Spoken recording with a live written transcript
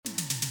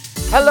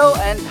Hello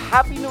and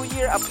Happy New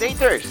Year,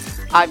 updaters!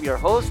 I'm your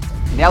host,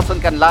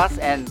 Nelson Canlas,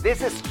 and this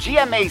is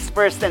GMA's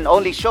first and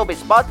only showbiz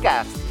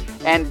podcast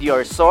and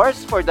your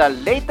source for the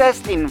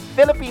latest in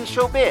Philippine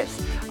showbiz,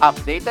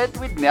 updated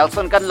with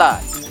Nelson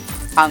Canlas.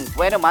 Ang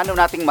bueno mano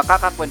nating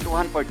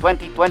makakakwentuhan for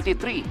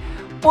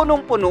 2023,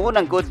 punong-puno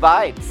ng good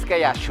vibes,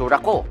 kaya sure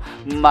ako,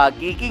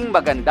 magiging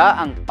maganda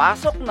ang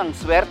pasok ng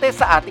swerte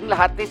sa ating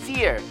lahat this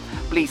year.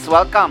 Please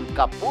welcome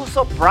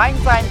Kapuso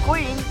Primetime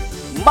Queen,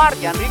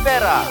 Marian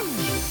Rivera.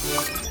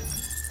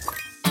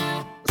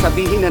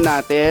 Sabihin na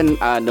natin,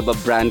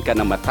 nababrand ka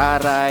na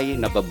mataray,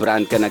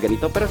 nababrand ka na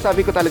ganito, pero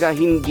sabi ko talaga,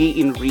 hindi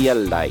in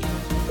real life.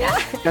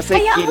 Kasi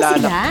Kaya kilala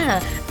sila.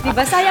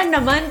 Diba? Sayang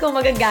naman kung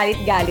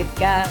magagalit-galit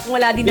ka. Kung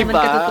wala din naman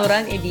Diba?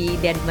 katuturan, edi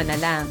dead mo na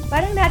lang.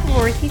 Parang not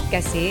worth it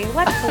kasi.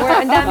 What for?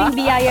 Ang daming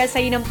biyaya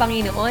sa'yo ng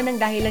Panginoon nang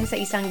dahil lang sa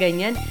isang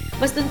ganyan.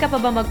 Mas doon ka pa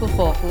ba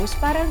magpo-focus?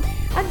 Parang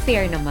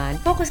unfair naman.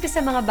 Focus ka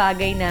sa mga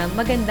bagay na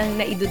magandang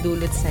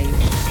naidudulot sa'yo.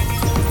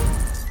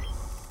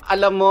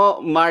 Alam mo,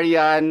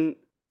 Marian,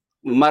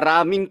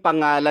 maraming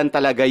pangalan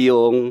talaga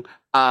yung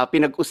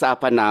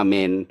pinag-usapan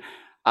namin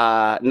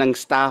ng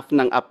staff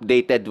ng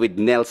Updated with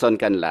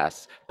Nelson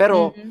Canlas.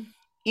 Pero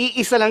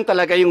iisa lang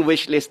talaga yung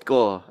wishlist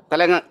ko.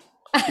 Talagang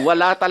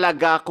wala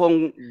talaga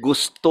akong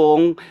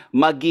gustong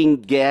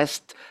maging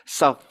guest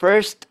sa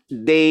first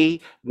day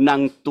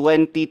ng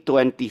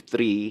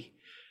 2023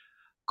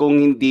 kung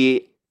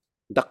hindi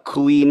the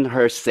Queen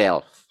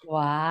herself.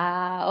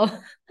 Wow!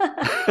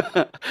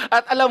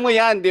 At alam mo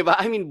yan, di ba?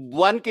 I mean,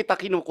 buwan kita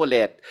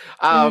kinukulit.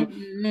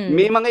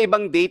 May mga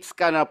ibang dates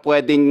ka na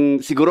pwedeng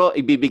siguro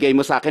ibibigay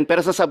mo sa akin, pero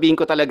sasabihin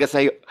ko talaga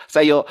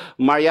sa'yo,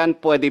 Marian,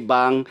 pwede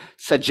bang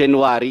sa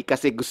January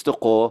kasi gusto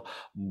ko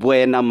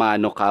buena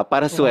mano ka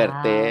para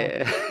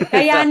swerte.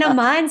 Kaya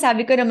naman,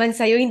 sabi ko naman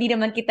sa'yo, hindi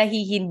naman kita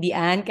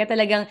hihindian. Kaya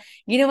talagang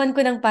ginawan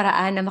ko ng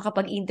paraan na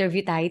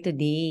makapag-interview tayo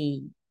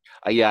today.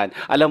 Ayan.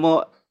 Alam mo,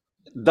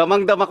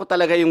 damang-dama ko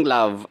talaga yung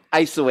love.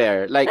 I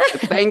swear. Like,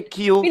 thank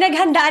you.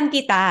 Pinaghandaan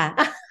kita.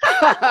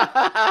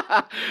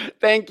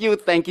 Thank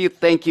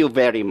you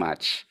very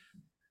much.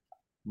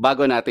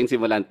 Bago natin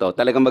simulan to,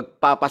 talagang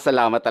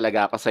magpapasalamat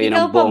talaga ako sa iyo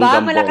ng Ikaw pa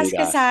ba? Malakas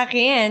ka bonggang-bongga. sa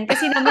akin.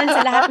 Kasi naman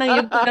sa lahat ng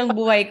yugto ng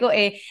buhay ko,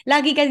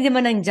 lagi ka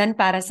naman nandyan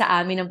para sa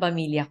amin ng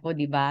pamilya ko,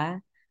 di ba?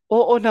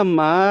 Oo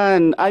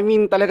naman. I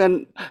mean,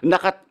 talagang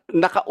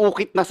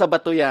nakaukit na sa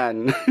bato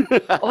yan.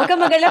 Huwag ka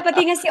mag-alala,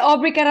 pati nga si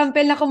Aubrey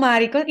Carampel na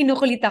kumari ko,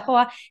 kinukulit ako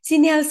ha. Si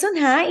Nelson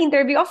ha,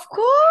 interview, of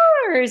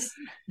course!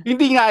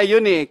 Hindi nga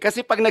yun eh.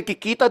 Kasi pag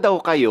nagkikita daw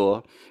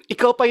kayo,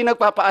 ikaw pa yung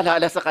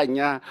nagpapaalala sa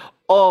kanya.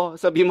 O,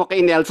 sabi mo kay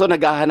Nelson,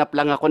 naghahanap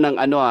lang ako ng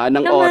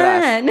ng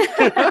oras. Naman!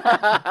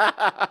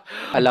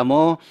 Alam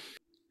mo,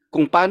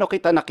 kung paano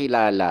kita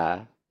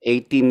nakilala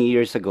 18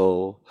 years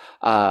ago,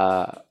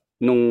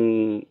 nung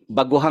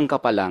baguhan ka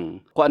pa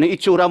lang, kung ano yung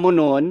itsura mo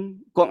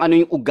noon, kung ano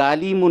yung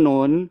ugali mo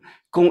noon,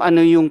 kung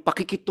ano yung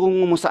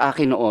pakikitungo mo sa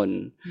akin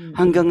noon,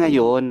 hanggang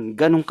ngayon,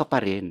 ganun ka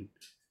pa rin.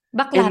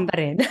 Bakla And pa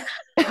rin.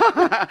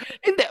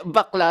 hindi,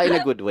 bakla in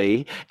a good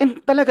way.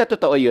 And talaga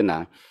totoo yun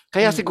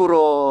Kaya siguro,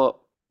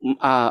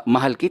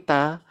 mahal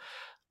kita,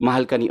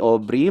 mahal ka ni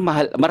Aubrey,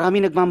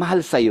 marami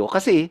nagmamahal sa'yo.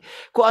 Kasi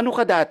kung ano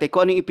ka dati,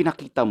 kung ano yung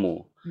ipinakita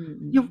mo,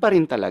 yung pa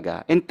rin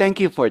talaga. And thank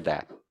you for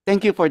that.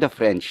 Thank you for the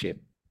friendship.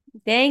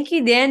 Thank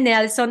you din,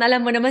 Nelson.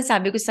 Alam mo naman,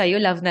 sabi ko sa'yo,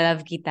 love na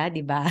love kita,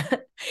 di ba?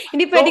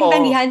 Hindi pwedeng Oo.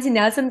 tanggihan si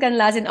Nelson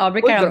Canlas and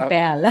Aubrey Uy,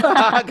 Carampel.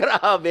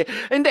 grabe.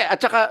 Hindi,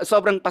 at saka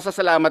sobrang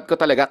pasasalamat ko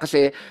talaga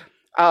kasi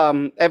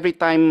every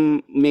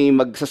time may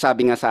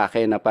magsasabi nga sa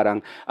akin na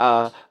parang,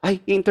 ay,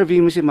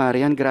 interview mo si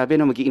Marian, grabe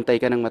na mag-iintay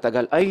ka ng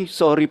matagal. Ay,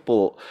 sorry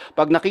po.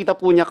 Pag nakita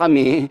po niya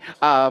kami,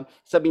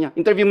 sabi niya,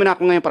 interview mo na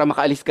ako ngayon para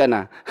makaalis ka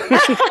na.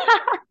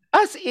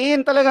 As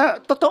in,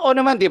 talaga, totoo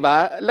naman, di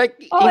ba? Like,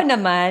 Oo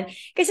naman.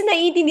 Kasi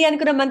naiintindihan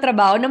ko naman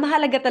trabaho na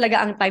mahalaga talaga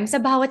ang time sa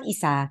bawat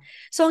isa.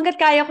 So hanggat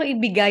kaya kong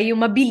ibigay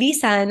yung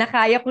mabilisan na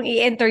kaya kong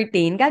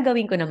i-entertain,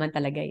 gagawin ko naman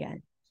talaga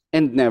yan.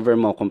 And never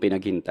mo akong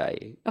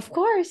pinaghintay. Of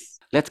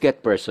course. Let's get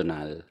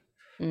personal.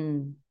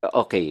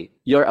 Okay,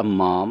 you're a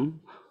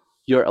mom,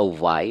 you're a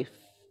wife,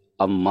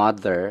 a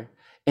mother,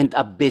 and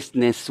a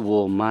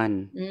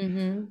businesswoman.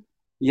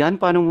 Yan,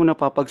 paano mo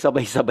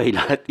napapagsabay-sabay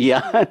lahat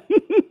yan?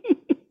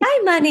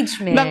 Time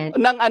management.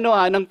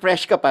 Ng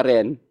fresh ka pa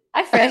rin.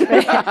 Ay, fresh.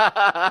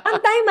 Ang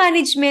time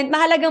management,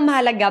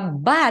 mahalaga,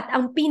 but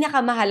ang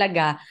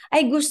pinakamahalaga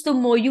ay gusto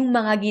mo yung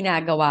mga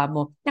ginagawa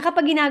mo. Na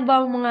kapag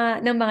ginagawa mo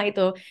ng mga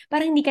ito,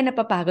 parang hindi ka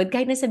napapagod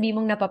kahit na sabi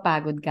mong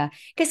napapagod ka.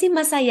 Kasi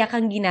masaya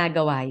kang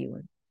ginagawa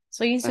yun.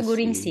 So, yun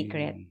siguro yung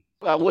secret.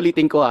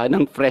 Ulitin ko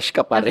ng fresh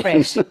ka pa rin.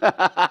 Fresh.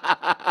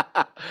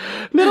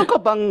 Meron ka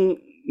bang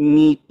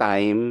me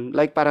time?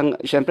 Like parang,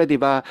 syempre,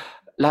 di ba,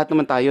 lahat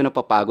naman tayo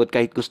napapagod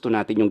kahit gusto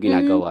natin yung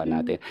ginagawa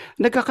natin.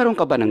 Nagkakaroon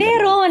ka ba ng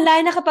Meron,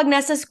 lalo na kapag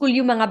nasa school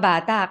yung mga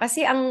bata.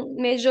 Kasi ang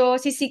medyo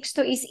si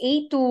Sixto is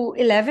 8 to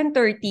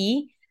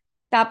 11:30.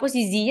 Tapos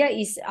si Zia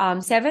is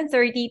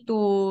 7:30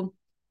 to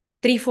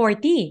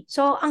 3:40.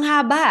 So, ang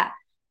haba.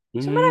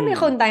 So, marami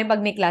akong time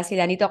pag may klase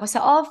sila. Dito ako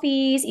sa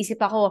office, isip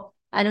ako,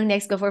 anong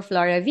next ko for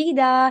Flora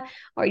Vida,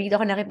 or dito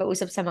ako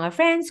nakipag-usap sa mga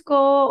friends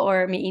ko,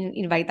 or may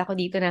invite ako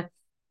dito na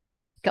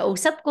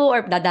kausap ko,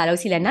 or dadalaw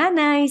sila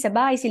nanay, sa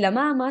bahay sila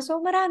mama. So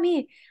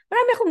marami.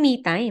 Marami akong me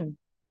time.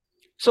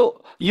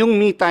 So,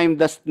 yung me time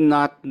does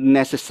not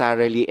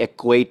necessarily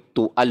equate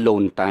to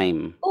alone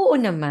time. Oo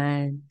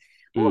naman.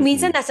 Oo,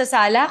 minsan Mm-mm. nasa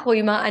sala ko,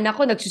 yung mga anak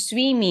ko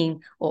nagsuswimming.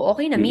 O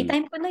okay na, me Mm-mm.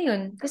 time ko na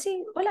yun.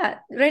 Kasi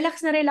wala,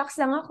 relax na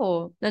relax lang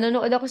ako.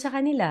 Nanonood ako sa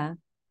kanila.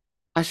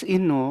 As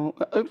in, no?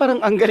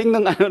 Parang ang galing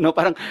ng ano, no?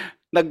 Parang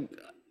nag,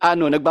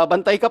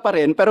 nagbabantay ka pa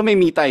rin, pero may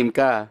me time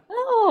ka.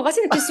 Oo,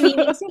 kasi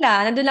nagsuswimming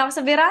sila. Nandun lang ako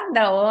sa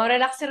veranda. O,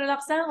 relax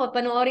lang ako.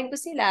 Panoorin ko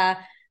sila.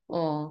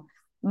 O,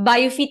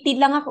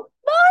 biofitted lang ako.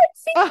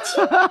 Biofitted!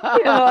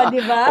 O,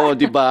 di ba? Oh,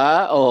 'di ba?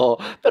 Oh.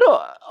 Pero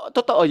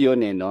totoo 'yun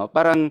eh, no?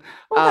 Parang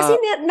O, kasi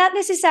ah not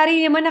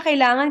necessary naman na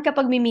kailangan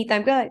kapag may me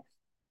time ka,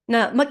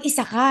 na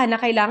mag-isa ka, na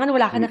kailangan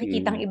wala ka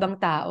nakikitang mm. ibang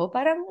tao.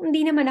 Parang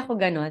hindi naman ako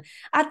ganon.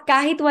 At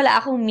kahit wala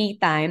akong me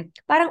time,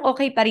 parang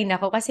okay pa rin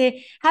ako kasi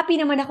happy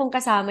naman akong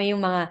kasama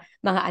yung mga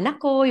anak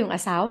ko, yung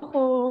asawa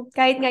ko.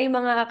 Kahit nga yung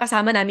mga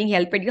kasama naming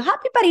helper dito,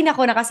 happy pa rin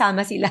ako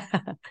nakasama sila.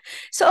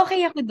 So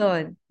okay ako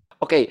doon.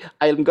 Okay,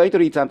 I'm going to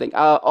read something.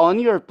 On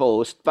your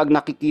post, pag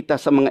nakikita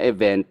sa mga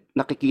event,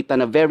 nakikita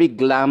na very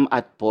glam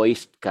at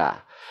poised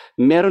ka.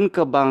 Meron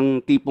ka bang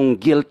tipong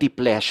guilty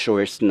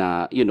pleasures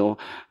na,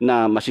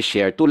 na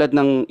masishare tulad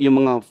ng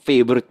yung mga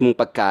favorite mong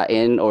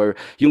pagkain or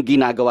yung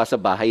ginagawa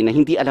sa bahay na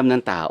hindi alam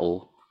ng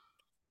tao?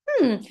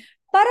 Hmm,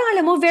 parang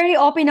alam mo, very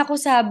open ako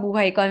sa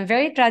buhay ko. I'm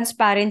very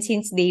transparent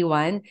since day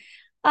one.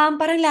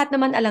 Parang lahat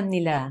naman alam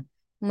nila.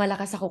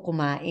 Malakas ako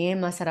kumain,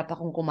 masarap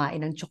akong kumain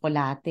ng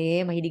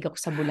tsokolate, mahilig ako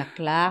sa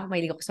bulaklak,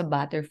 mahilig ako sa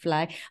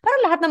butterfly.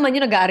 Parang lahat naman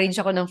yun, nag-arrange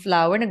ako ng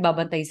flower,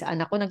 nagbabantay sa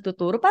anak ko,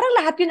 nagtuturo. Parang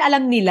lahat yun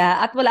alam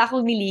nila at wala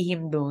akong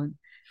nilihim doon.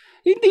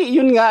 Hindi,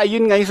 yun nga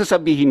yung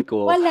sasabihin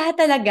ko. Wala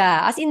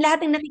talaga. As in,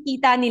 lahat ng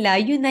nakikita nila,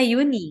 yun na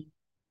yun eh.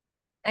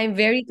 I'm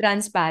very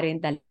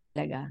transparent talaga.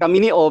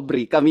 Kami ni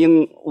Aubrey,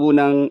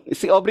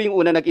 si Aubrey yung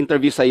unang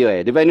nag-interview sa'yo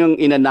eh. Di ba yung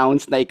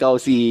in-announce na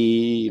ikaw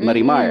si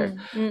Marimar?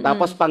 Mm-mm, mm-mm,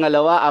 Tapos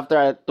pangalawa,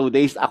 after 2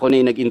 days, ako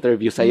na yung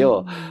nag-interview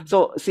sa'yo. mm-mm.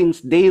 So,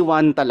 since day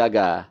one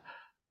talaga,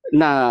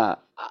 na,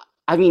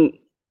 I mean,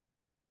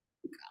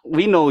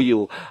 we know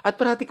you.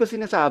 At parati ko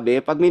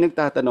sinasabi, pag may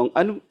nagtatanong,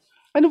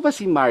 ano ba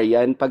si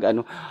Marian? Pag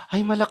ay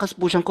malakas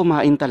po siyang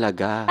kumain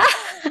talaga.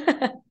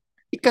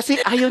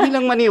 Kasi ayaw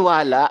nilang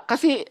maniwala.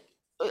 Kasi,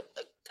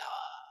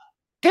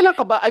 kailan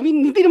ka ba? I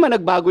mean, hindi naman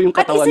nagbago yung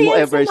At katawan mo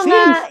ever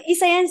since.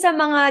 isa yan sa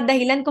mga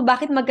dahilan kung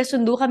bakit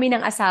magkasundo kami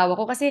ng asawa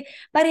ko kasi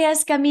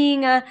parehas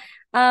kaming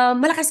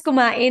malakas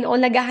kumain o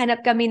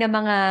naghahanap kami ng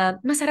mga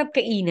masarap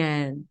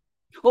kainan.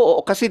 Oo,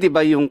 kasi 'di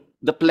ba yung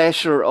the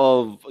pleasure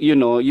of,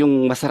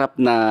 yung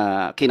masarap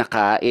na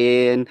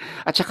kinakain.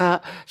 At saka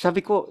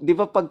sabi ko, 'di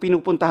ba pag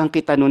pinupuntahan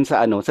kita nun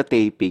sa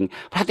taping,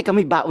 parati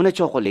kami baon na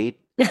chocolate.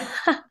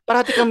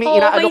 Parati kami Oo,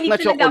 inaalok mahilig na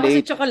talaga ako sa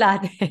chocolate.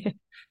 tsokolate.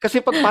 Kasi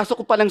pagpasok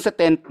ko pa lang sa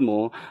tent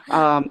mo,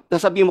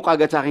 sasabihin mo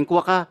kagad sa akin, kuha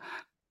ka.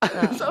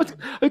 Oo.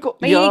 Sabi ko,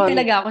 Mahilig yan.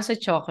 talaga ako sa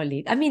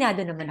chocolate. Aminado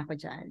naman ako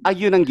dyan.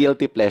 Ayun ang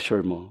guilty pleasure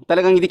mo.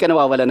 Talagang hindi ka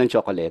nawawala ng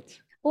chocolates.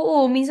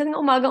 Oo, minsan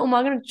nga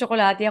umaga-umaga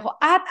nagtsokolate ako.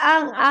 At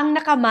ang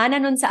nakamana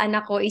nun sa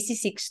anak ko is si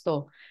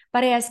Sixto.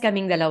 Parehas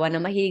kaming dalawa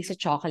na mahilig sa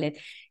chocolate.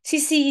 Si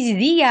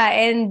Zia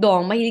and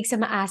Dong mahilig sa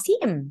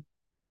maasim.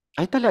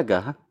 Ay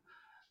talaga?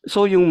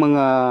 So yung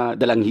mga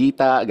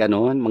dalanghita,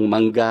 ganon, mga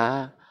mangga,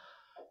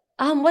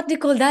 What do you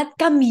call that?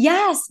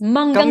 Kamyas,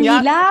 manggang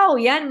kamyas. hilaw,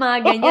 yan, mga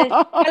ganyan.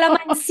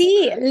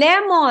 Kalamansi,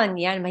 lemon,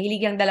 yan,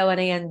 mahilig ang dalawa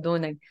na yan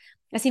doon.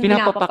 Kasi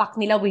Pinapapak pinapapak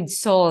nila with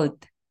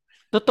salt.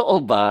 Totoo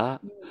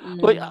ba?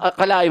 Uy, Mm-mm.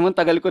 akalain mo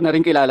tagal ko na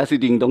rin kilala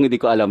si Dingdong, hindi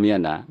ko alam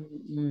 'yan, ah.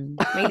 Mm-mm.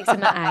 Mahilig sa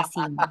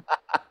maasim.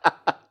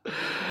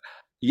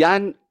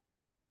 'Yan,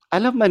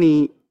 alam ba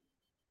ni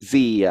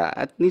Zia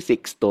at ni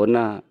Sixto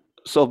na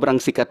sobrang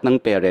sikat ng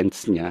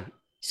parents niya?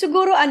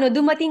 Siguro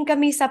dumating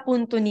kami sa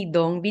punto ni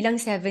Dong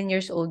bilang 7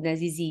 years old na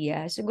si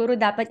Zia. Siguro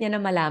dapat niya na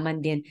malaman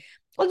din.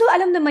 Although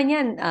alam naman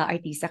yan,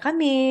 artista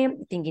kami,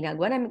 ito yung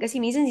ginagawa namin. Kasi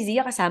minsan si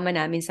Zia kasama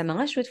namin sa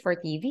mga shoot for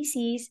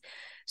TVCs.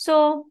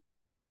 So,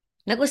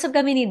 nag-usap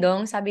kami ni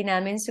Dong, sabi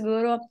namin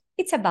siguro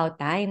it's about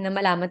time na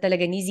malaman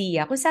talaga ni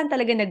Zia kung saan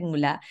talaga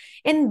nagmula.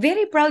 And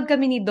very proud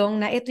kami ni Dong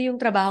na ito yung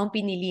trabahong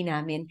pinili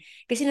namin.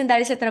 Kasi nang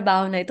dahil sa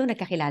trabaho na ito,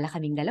 nagkakilala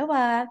kaming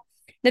dalawa.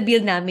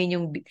 Na-build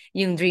namin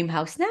yung dream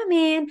house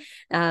namin.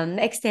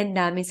 Na-extend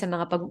namin sa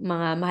mga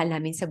mahal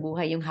namin sa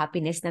buhay yung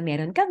happiness na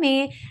meron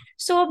kami.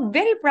 So,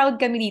 very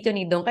proud kami dito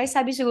ni Dong. Kaya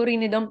sabi siguro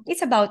ni Dong,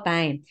 it's about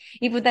time.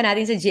 Ipunta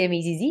natin sa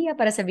GMA Zia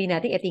para sabihin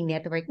natin, ito yung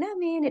network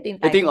namin, ito yung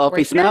Ito type yung of work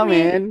office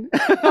namin.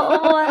 namin.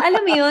 Oo,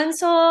 alam mo yun.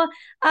 So,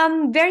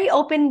 very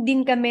open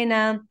din kami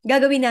na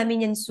gagawin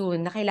namin yan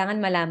soon, na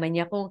kailangan malaman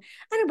niya kung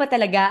ano ba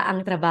talaga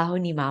ang trabaho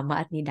ni Mama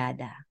at ni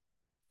Dada.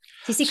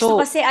 Si Sixto So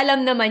kasi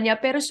alam naman niya,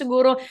 pero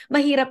siguro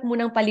mahirap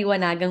munang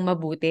paliwanagang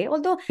mabuti.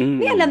 Although,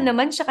 may alam mm.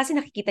 naman siya kasi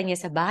nakikita niya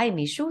sa bahay,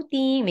 may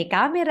shooting, may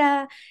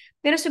camera.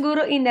 Pero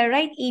siguro in the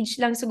right age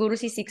lang siguro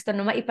si Sixto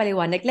na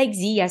maipaliwanag. Like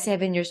Zia,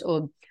 7 years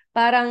old.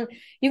 Parang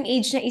yung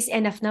age niya is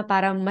enough na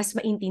para mas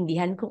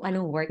maintindihan kung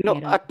anong work No,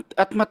 meron.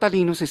 at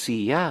matalino si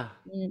Sia.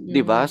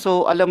 'Di ba? Mm-mm.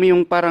 So alam mo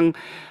yung parang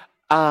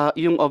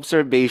yung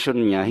observation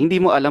niya, hindi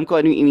mo alam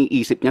kung ano yung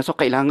iniisip niya. So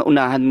kailangan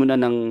unahan mo na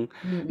ng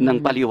Mm.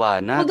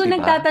 paliwanag, Although 'di ba?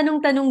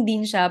 nagtatanong-tanong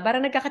din siya,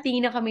 parang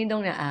nagkakatingin na kami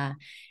dong na,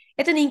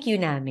 ito na yung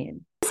cue namin.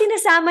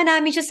 Sinasama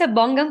namin siya sa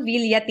Bonggang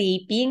Villa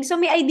taping. So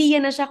may idea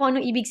na siya kung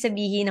anong ibig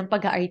sabihin ng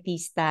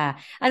pag-aartista.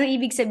 Anong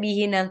ibig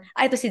sabihin ng,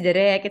 ito si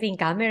Direk, ito yung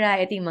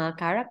camera, ito yung mga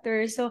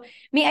characters. So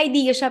may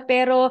idea siya,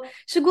 pero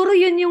siguro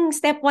yun yung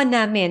step one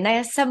namin,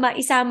 na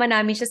isama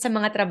namin siya sa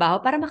mga trabaho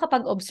para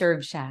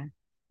makapag-observe siya.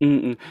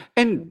 Mm.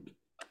 And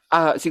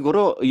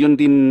siguro yun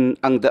din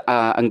ang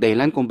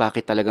dahilan kung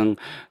bakit talagang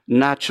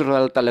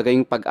natural talaga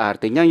yung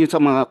pag-arte niya, yung sa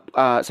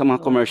mga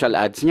commercial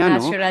Oo. ads niya, no?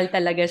 Natural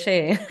talaga siya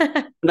eh.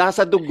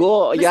 Nasa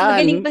dugo, Mas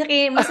magaling 'yan. pa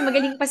mas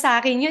magaling pa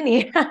sa akin yun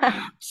eh.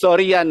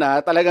 Sorry yan,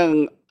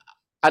 talagang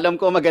alam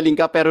ko magaling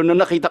ka, pero nung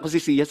nakita ko si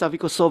Sia, sabi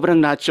ko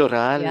sobrang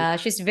natural. Yeah,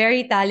 she's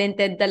very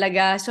talented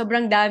talaga.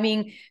 Sobrang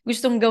daming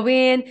gustong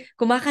gawin.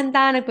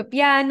 Kumakanta,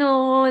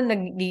 nagpapiano,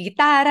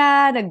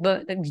 naggigitara,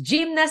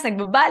 nag-gymnast,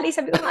 nagbabali.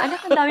 Sabi ko nga, anak,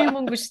 ang dami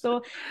mong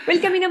gusto.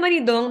 Well, kami naman ni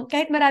Dong,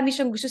 kahit marami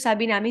siyang gusto,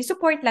 sabi namin,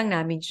 support lang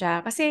namin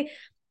siya. Kasi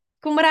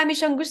kung marami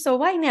siyang gusto,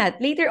 why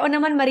not? Later on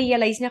naman,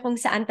 ma-realize niya kung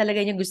saan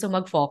talaga niya gusto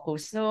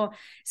mag-focus. So,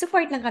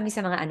 support lang kami sa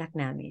mga anak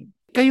namin.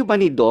 Kayo ba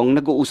ni Dong,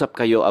 nag-uusap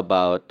kayo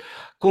about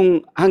kung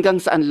hanggang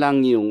saan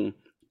lang yung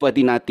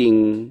pwede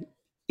nating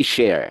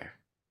i-share?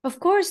 Of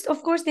course,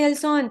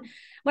 Nelson.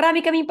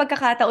 Marami kaming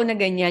pagkakataon na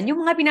ganyan. Yung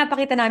mga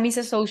pinapakita namin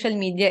sa social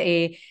media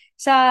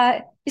sa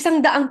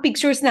 100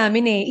 pictures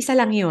namin isa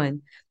lang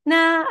yon.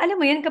 Na alam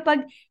mo yan,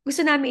 kapag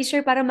gusto namin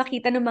i-share para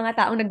makita ng mga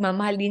taong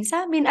nagmamahal din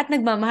sa amin at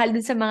nagmamahal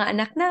din sa mga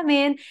anak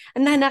namin,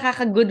 na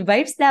nakaka-good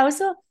vibes daw.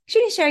 So,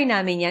 share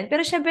namin yan.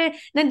 Pero syempre,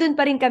 nandun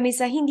pa rin kami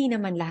sa hindi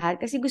naman lahat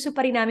kasi gusto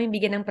pa rin namin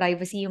bigyan ng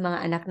privacy yung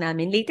mga anak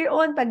namin. Later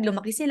on, pag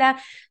lumaki sila,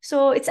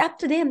 so it's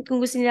up to them kung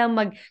gusto nilang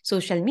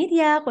mag-social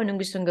media, kung anong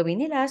gustong gawin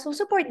nila. So,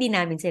 support din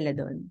namin sila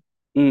doon.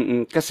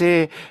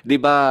 Kasi 'di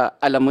ba,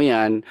 alam mo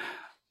 'yan,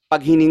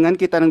 'pag hiningan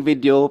kita ng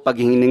video, 'pag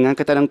hiningan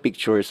kita ng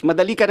pictures,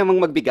 madali ka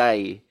namang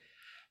magbigay.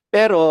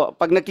 Pero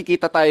 'pag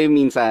nagkikita tayo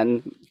minsan,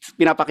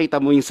 pinapakita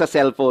mo yung sa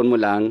cellphone mo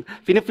lang,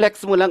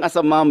 fine-flex mo lang as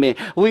a mom,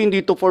 "Uy,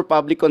 hindi 'to for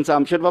public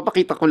consumption,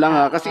 papakita ko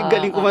lang, kasi Oo,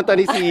 galing kumanta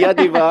oo, ni Sia,"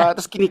 'di ba?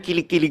 Tapos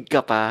kinikilig-kilig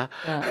ka pa.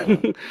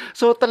 oo.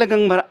 So,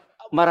 talagang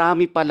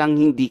marami palang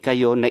hindi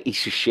kayo na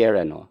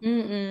share ano?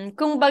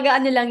 Kung baga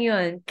ano lang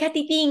yun,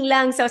 katiting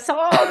lang. So,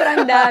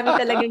 sobrang dami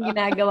talagang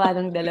ginagawa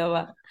ng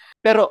dalawa.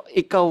 Pero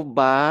ikaw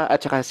ba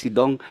at saka si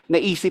Dong,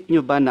 naisip nyo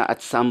ba na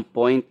at some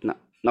point na,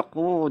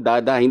 naku,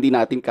 dada, hindi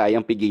natin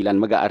kayang pigilan,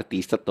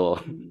 mag-aartista 'to.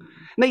 Mm.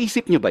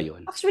 Naisip nyo ba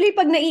 'yun? Actually,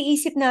 pag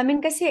naiisip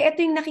namin, kasi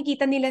ito yung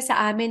nakikita nila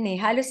sa amin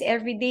halos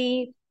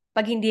everyday,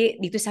 pag hindi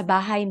dito sa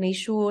bahay, may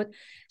shoot.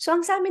 So,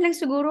 ang sa amin lang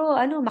siguro,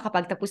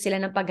 makapagtapos sila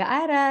ng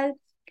pag-aaral.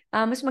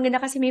 Mas maganda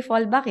kasi may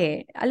fallback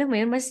Alam mo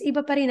yun, mas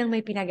iba pa rin ang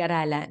may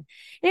pinag-aralan.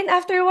 And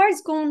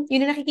afterwards, kung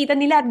yun ang nakikita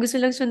nila at gusto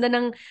lang sundan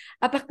ng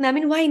apak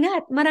namin, why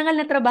not? Marangal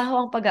na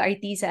trabaho ang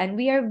pag-aartisa and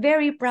we are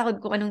very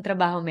proud kung anong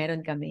trabaho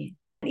meron kami.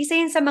 Isa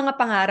yun sa mga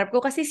pangarap ko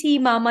kasi si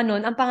mama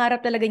nun, ang pangarap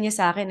talaga niya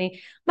sa akin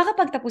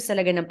makapagtapos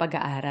talaga ng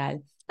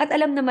pag-aaral. At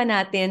alam naman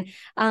natin,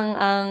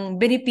 ang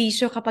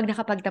benepisyo kapag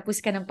nakapagtapos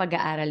ka ng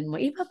pag-aaral mo,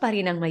 iba pa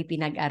rin ang may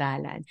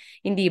pinag-aralan.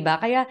 Hindi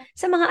ba? Kaya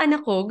sa mga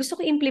anak ko, gusto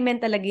ko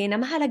implement talaga na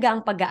mahalaga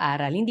ang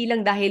pag-aaral. Hindi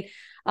lang dahil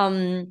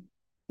um,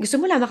 gusto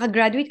mo lang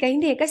makagraduate ka.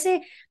 Hindi.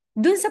 Kasi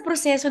dun sa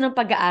proseso ng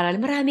pag-aaral,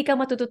 marami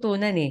kang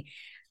matututunan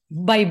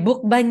by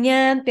book ba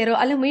niyan? Pero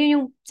alam mo yun,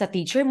 yung sa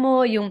teacher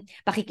mo, yung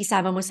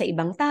pakikisama mo sa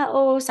ibang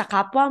tao, sa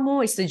kapwa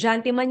mo,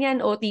 estudyante man yan,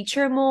 o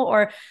teacher mo,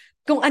 or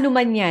kung ano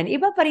man yan.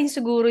 Iba pa rin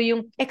siguro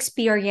yung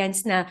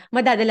experience na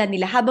madadala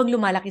nila habang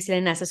lumalaki sila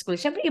nasa school.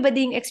 Siyempre, iba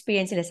din yung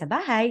experience nila sa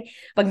bahay.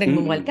 Pag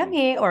nagmumual Mm.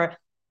 kami, or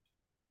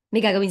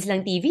may gagawin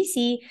silang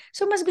TVC.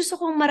 So, mas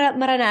gusto kong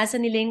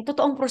maranasan nila yung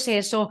totoong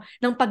proseso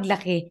ng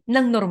paglaki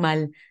ng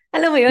normal.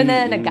 Alam mo yun,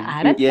 na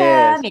nag-aaral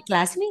ka, Yes. may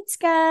classmates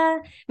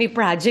ka, may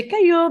project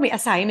kayo, may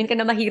assignment ka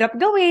na mahirap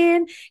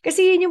gawin.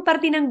 Kasi yun yung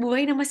parte ng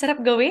buhay na masarap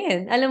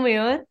gawin. Alam mo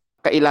yun?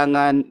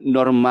 Kailangan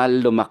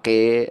normal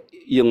lumaki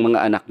yung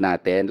mga anak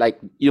natin.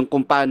 Like, yung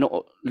kung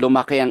paano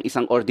lumaki ang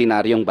isang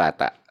ordinaryong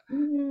bata.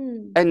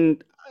 Mm. And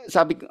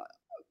sabi ko,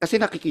 kasi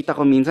nakikita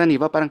ko minsan, di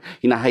ba, parang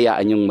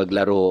hinahayaan yung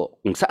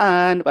maglaro kung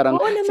saan, parang,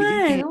 Oo naman,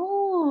 sige,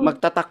 oo.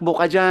 magtatakbo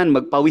ka dyan,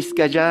 magpawis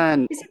ka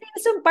dyan. Kasi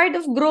some part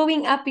of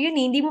growing up yun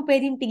Hindi mo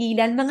pwedeng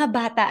pigilan. Mga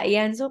bata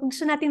yan. So,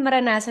 gusto natin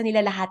maranasan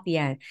nila lahat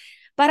yan.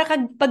 Para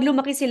pag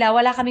lumaki sila,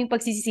 wala kaming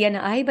pagsisisihan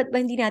na, ay, ba't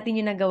ba hindi natin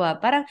yun nagawa?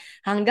 Parang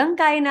hanggang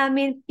kaya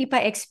namin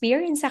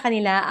ipa-experience sa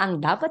kanila ang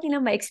dapat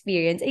nilang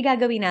ma-experience, ay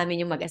gagawin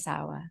namin yung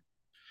mag-asawa.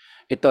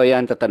 Ito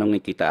yan,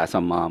 tatanungin kita as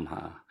a mom,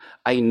 ha.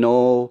 I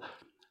know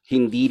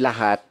hindi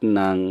lahat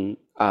ng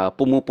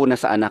pumupuna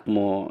sa anak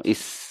mo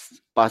is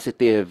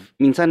positive.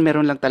 Minsan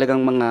meron lang talagang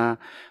mga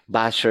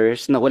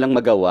bashers na walang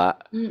magawa.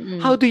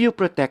 How Mm-mm. do you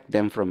protect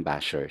them from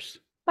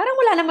bashers? Parang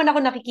wala naman ako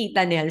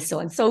nakikita,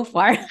 Nelson, so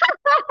far.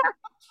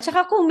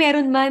 Tsaka kung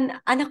meron man,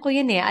 anak ko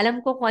yan eh. Alam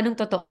ko kung anong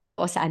totoo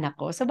sa anak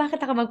ko. So bakit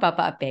ako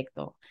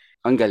magpapaapekto?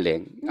 Ang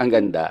galing, ang Mm.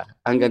 ganda.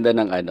 Ang ganda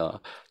ng ano.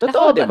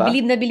 Totoo, Ako, 'di ba?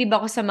 bilib na bilib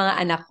ako sa mga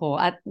anak ko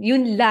at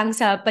yun lang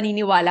sa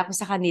paniniwala ko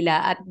sa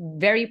kanila at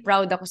very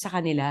proud ako sa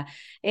kanila,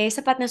 eh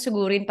sapat na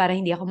sigurin para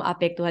hindi ako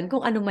maapektuhan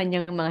kung ano man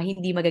yung mga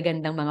hindi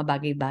magagandang mga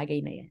bagay-bagay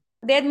na yan.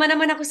 Dead man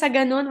naman ako sa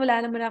ganun, wala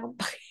naman akong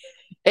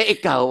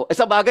Ikaw,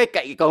 sabagay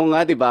ikaw nga,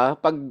 'di ba?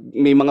 Pag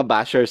may mga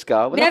bashers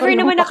ka, wala ka Never rin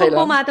namang naman ako pakialam.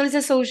 pumatol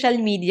sa social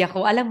media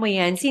ko. Alam mo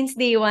yan, since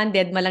day one,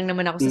 dead ma lang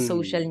naman ako sa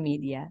social Mm.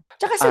 media.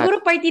 Tsaka At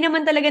siguro party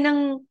naman talaga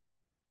ng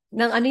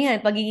ano yan,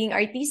 pagiging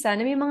artista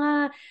na may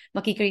mga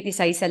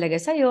makikriticize talaga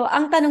sa'yo.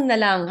 Ang tanong na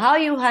lang, how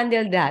you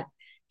handle that?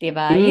 'Di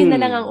ba? Yun na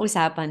lang ang mm,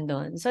 usapan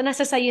doon. So,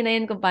 nasa sa'yo na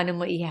yan kung paano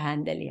mo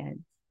i-handle yan.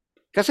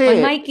 On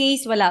kasi my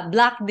case, wala.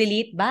 Block,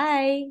 delete,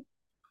 bye.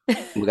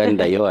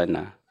 maganda 'yon,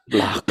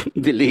 block,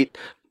 delete.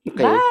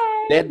 Okay.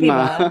 Bye! 'Di Dedma.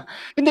 ba?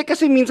 Hindi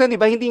kasi minsan 'di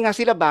ba, hindi nga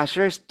sila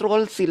bashers,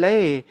 troll sila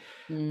eh.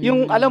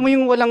 Yung alam mo Mhm.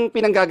 yung walang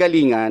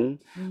pinanggagalingan,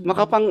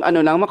 Mhm.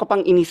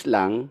 makapang-inis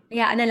lang.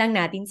 Hayaan na lang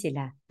natin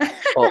sila.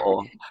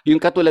 Oo. Yung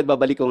katulad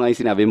babalik ko nga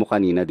yung sinabi mo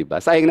kanina, 'di ba?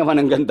 Sayang naman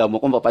ang ganda mo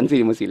kung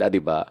papansinin mo sila, 'di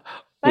ba?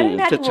 Parang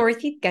not Tsa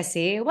worth it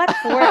kasi. What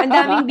for? Ang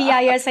daming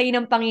biyaya sa'yo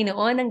ng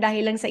Panginoon, ang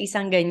dahil lang sa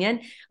isang ganyan.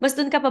 Mas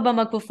doon ka pa ba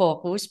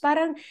magpo-focus?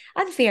 Parang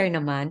unfair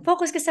naman.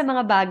 Focus ka sa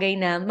mga bagay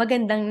na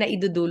magandang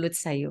naidudulot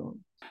sa'yo.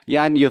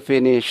 yan, you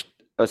finished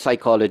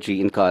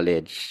psychology in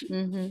college.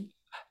 Mhm.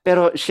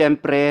 Pero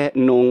siyempre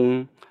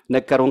nung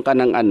nagkaroon ka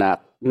ng anak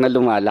na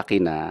lumalaki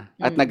na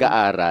at Mm.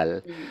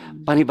 nag-aaral,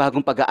 Mm.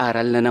 panibagong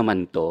pag-aaral na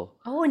naman 'to.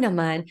 Oo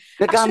naman.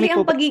 Actually, Nagamit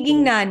mo ang ba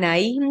pagiging 'to?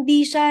 nanay,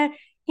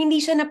 hindi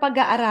siya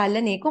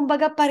napag-aaralan eh.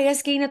 Kumbaga,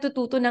 parehas kayo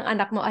natututo ng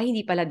anak mo, ay,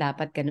 hindi pala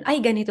dapat ganun. Ay,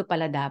 ganito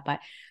pala dapat.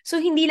 So,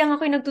 hindi lang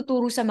ako yung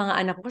nagtuturo sa mga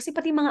anak ko. Kasi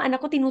pati mga anak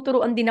ko,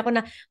 tinuturuan din ako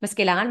na mas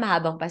kailangan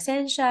mahabang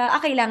pasensya.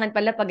 Kailangan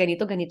pala pag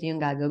ganito, ganito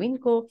yung gagawin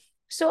ko.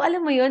 So,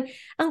 alam mo yun,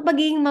 ang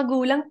pagiging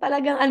magulang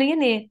talagang ano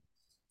yan eh.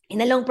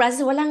 In a long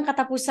process, walang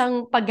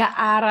katapusang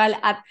pag-aaral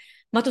at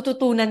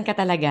matututunan ka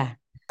talaga.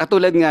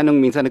 Katulad nga nung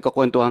minsan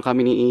nagkukuwentuhan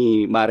kami ni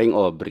Maring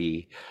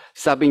Aubrey,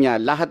 sabi niya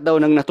lahat daw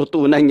ng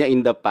natutunan niya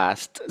in the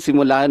past,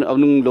 simula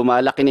nung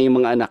lumalaki na yung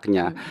mga anak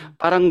niya, Mm-mm.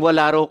 parang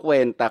wala raw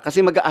kuwenta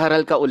kasi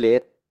mag-aaral ka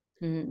ulit.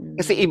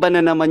 Kasi Mm-mm. iba na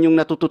naman yung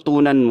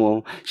natututunan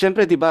mo.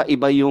 Siyempre 'di ba,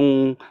 iba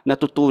yung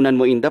natutunan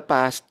mo in the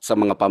past sa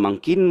mga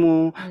pamangkin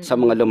mo, sa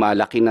mga Mm-mm.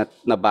 lumalaki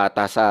na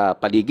bata sa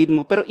paligid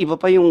mo, pero iba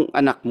pa yung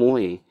anak mo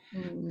eh.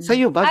 Mm.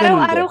 Sa'yo ba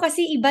ganun Araw-araw din?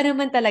 kasi iba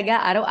naman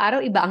talaga.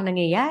 Araw-araw iba ang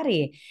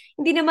nangyayari.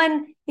 Hindi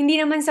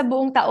naman sa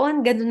buong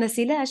taon ganun na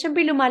sila.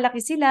 Syempre lumalaki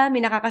sila,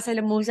 may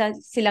nakakasalamuha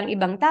silang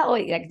ibang tao.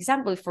 Like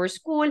example, for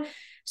school.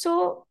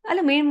 So,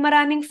 alam mo yun,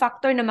 maraming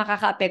factor na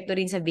makakaapekto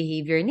rin sa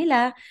behavior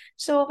nila.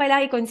 So,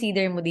 kailangan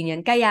i-consider mo din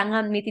yan. Kaya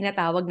nga may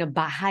tinatawag na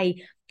bahay.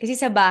 Kasi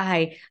sa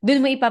bahay,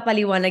 doon mo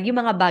ipapaliwanag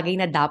yung mga bagay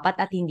na dapat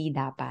at hindi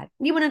dapat.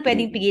 Hindi mo nang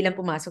pwedeng Mm. pigilan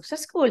pumasok sa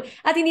school.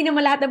 At hindi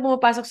naman lahat na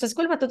pumapasok sa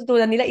school,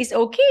 matututunan nila is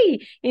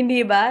okay.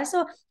 Hindi ba?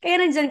 So,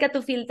 kaya nandyan ka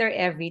to filter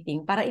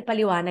everything para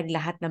ipaliwanag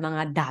lahat ng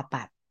mga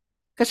dapat.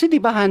 Kasi 'di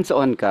ba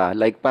hands-on ka,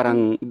 like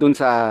parang dun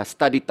sa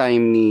study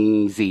time ni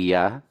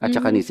Zia at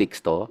saka ni Mhm.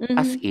 Sixto,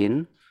 as Mhm. in,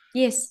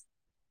 Yes.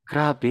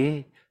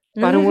 grabe.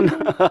 Paano mo na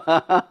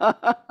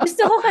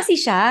Gusto ko kasi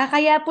siya,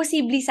 kaya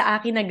posible sa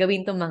akin na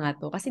gawin tong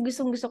mga to. Kasi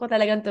gustong-gusto ko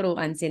talagang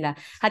turuan sila.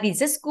 Hatid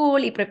sa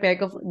school, i-prepare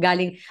ko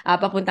galing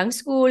papuntang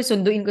school,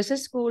 sunduin ko sa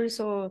school.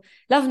 So,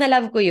 love na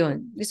love ko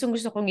yun.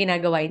 Gustong-gusto kong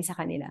ginagawain sa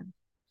kanila.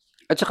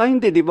 at saka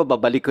hindi 'di ba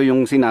babalik ko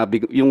yung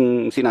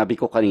sinabi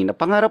ko kanina,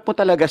 pangarap mo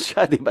talaga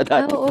siya 'di ba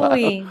dati Oo pa?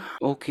 eh.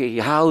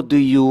 Okay, how do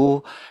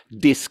you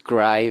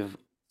describe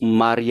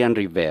Marian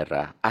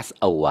Rivera as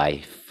a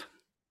wife?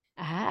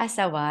 As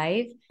a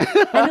wife,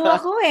 ano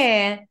ako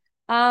eh,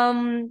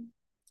 um,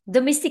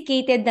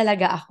 domesticated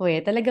talaga ako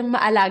eh. Talagang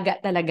maalaga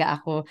talaga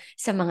ako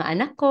sa mga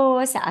anak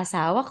ko, sa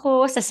asawa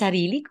ko, sa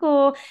sarili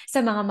ko,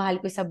 sa mga mahal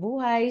ko sa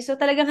buhay. So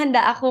talagang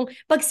handa akong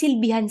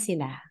pagsilbihan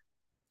sila.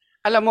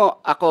 Alam mo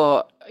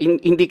ako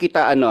hindi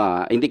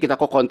kita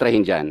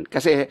kokontrahin diyan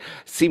kasi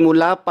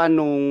simula pa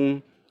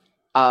nung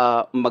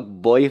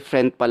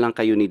mag-boyfriend pa lang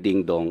kayo ni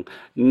Ding Dong,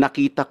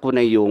 nakita ko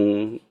na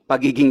yung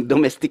pagiging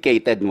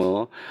domesticated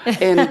mo.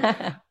 And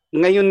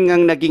ngayon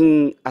ngang naging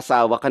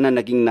asawa ka na,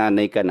 naging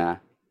nanay ka na,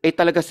 eh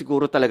talaga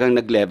siguro talagang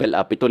nag-level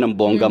up ito ng Mm.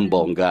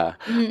 bonggang-bongga.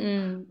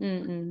 Mm.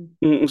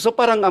 Mm. So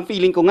parang ang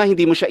feeling ko nga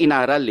hindi mo siya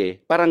inaral eh.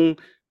 Parang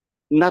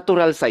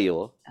natural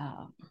sa'yo.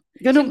 Oo.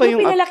 Ganun ba Siguro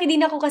yung pinalaki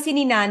din ako kasi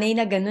ni nanay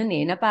na ganun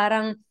eh, na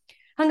parang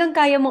hanggang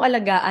kaya mong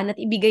alagaan at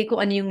ibigay kung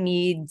ano yung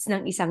needs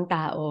ng isang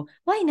tao,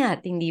 why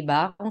not, hindi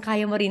ba? Kung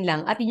kaya mo rin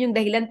lang. At yun yung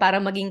dahilan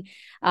para maging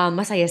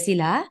masaya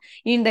sila,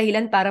 yun yung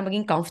dahilan para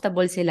maging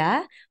comfortable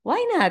sila, why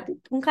not?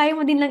 Kung kaya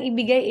mo din lang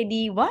ibigay,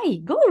 edi why?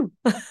 Go!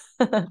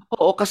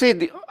 Oo, kasi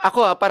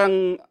ako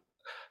parang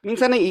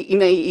minsan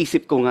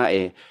naiisip ko nga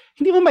eh,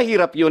 hindi ba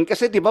mahirap yun?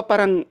 Kasi di ba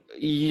parang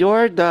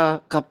you're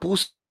the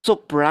kapuso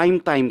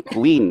primetime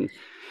queen.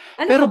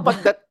 Ano ka Pero ba?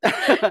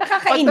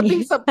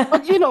 Nakakainis.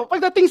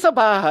 pagdating sa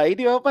bahay,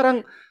 'di ba,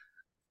 parang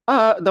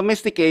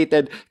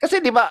Domesticated. Kasi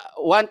 'di ba,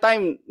 one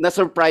time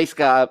na-surprise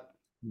ka,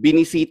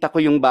 binisita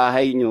ko yung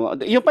bahay niyo.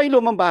 Yung pa yung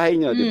lumang bahay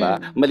niyo, 'di ba?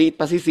 Hmm. Maliit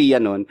pa si Sia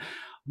no'n.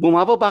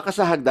 Bumababa ka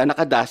sa hagdan,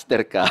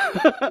 naka-duster ka.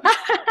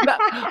 Na,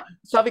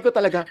 sabi ko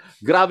talaga,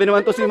 grabe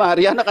naman 'to si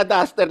Marian,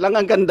 naka-duster lang,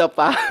 ang ganda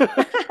pa.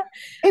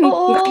 And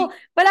Oo,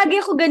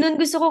 palagi ako ganun.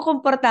 Gusto ko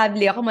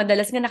komportable ako.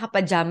 Madalas nga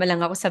nakapajama lang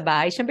ako sa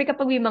bahay. Siyempre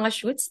kapag may mga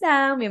shoots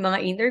lang, may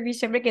mga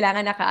interviews, siyempre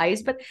kailangan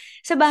nakaayos. But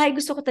sa bahay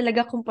gusto ko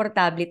talaga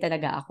komportable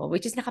talaga ako.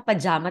 Which is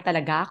nakapajama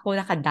talaga ako,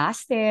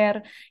 naka-duster,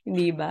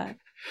 hindi ba?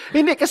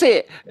 Hindi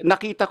kasi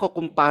nakita ko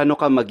kung paano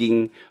ka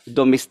maging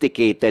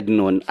domesticated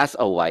nun as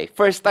a wife.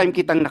 First time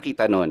kitang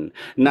nakita nun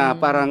na Mm.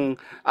 parang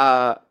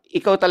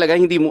ikaw talaga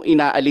hindi mo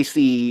inaalis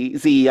si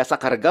sa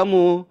karga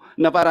mo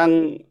na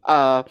parang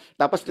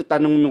tapos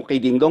tatanong mo kay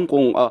Ding Dong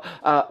kung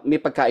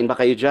may pagkain ba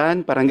kayo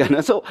diyan, parang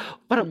gano'n. So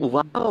parang Mm.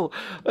 wow,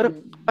 parang,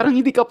 Mm. parang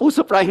hindi ka po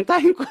sa prime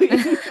time ko.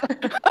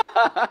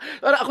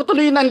 Parang ako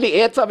tuloy ng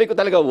liit, sabi ko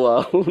talaga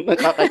wow,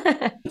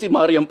 si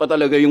Mariam pa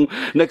talaga yung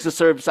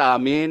nagse-serve sa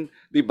amin,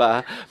 'di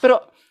ba?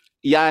 Pero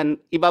yan,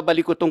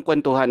 ibabalik ko tong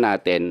kwentuhan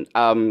natin.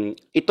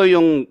 Ito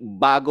yung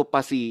bago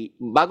pa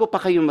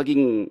kayo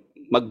maging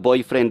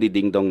mag-boyfriend ni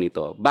Ding Dong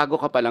nito. Bago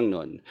ka pa lang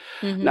noon.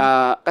 Mhm.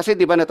 Na kasi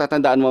 'di ba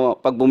natatandaan mo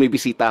pag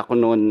bumibisita ako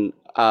noon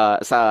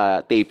sa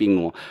taping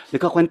mo,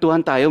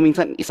 nagkakwentuhan tayo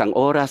minsan 1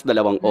 oras,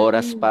 2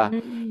 oras Mm. pa.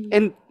 Mm.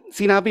 And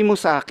sinabi mo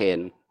sa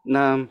akin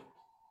na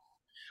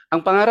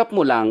ang pangarap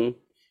mo lang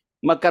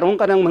magkaroon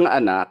ka ng mga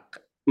anak,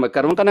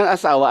 magkaroon ka ng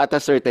asawa at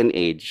a certain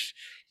age,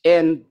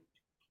 and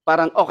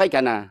parang okay ka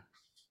na.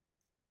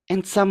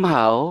 And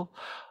somehow,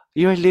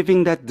 you're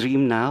living that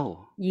dream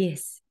now.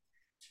 Yes.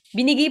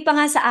 Binigay pa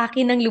nga sa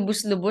akin ng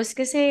lubos-lubos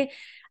kasi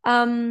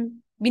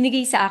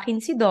binigay sa akin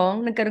si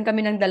Dong, nagkaroon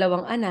kami ng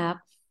 2 anak.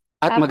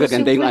 At Tapos yung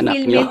magaganda yung anak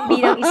nyo. fulfillment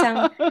bilang isang,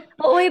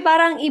 oo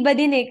parang iba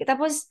din eh.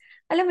 Tapos,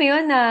 alam mo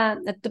yun, na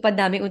natupad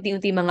namin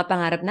unti-unti yung mga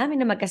pangarap namin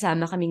na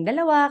magkasama kaming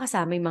dalawa,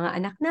 kasama yung mga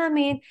anak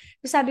namin.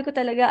 So sabi ko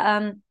talaga,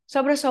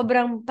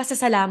 sobrang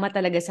pasasalamat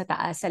talaga sa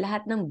taas, sa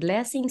lahat ng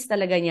blessings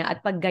talaga niya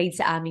at pag-guide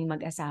sa aming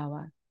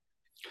mag-asawa.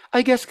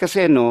 I guess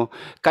kasi no,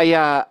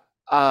 kaya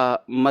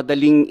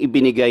madaling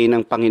ibinigay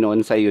ng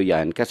Panginoon sa iyo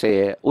yan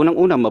kasi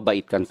unang-una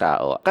mabait kang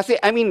tao. Kasi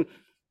I mean,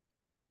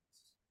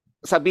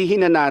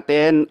 sabihin na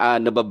natin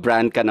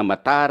nababrand ka na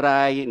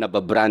mataray,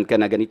 nababrand ka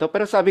na ganito,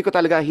 pero sabi ko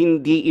talaga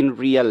hindi in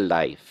real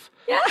life.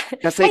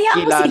 Kasi Hayaan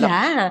mo sila. kilala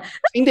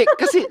Hindi,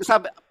 kasi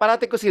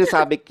parati ko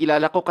sinasabi,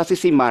 kilala ko kasi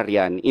si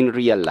Marian in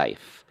real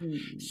life.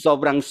 Mm.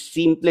 Sobrang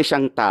simple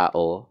siyang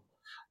tao,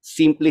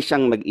 simple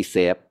siyang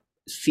mag-isip,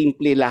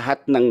 simple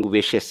lahat ng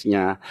wishes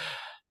niya,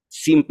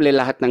 simple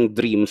lahat ng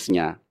dreams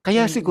niya.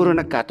 Kaya siguro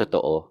Mm.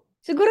 nagkatotoo.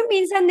 Siguro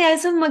minsan,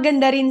 Nelson,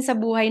 maganda rin sa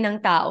buhay ng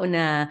tao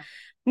na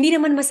hindi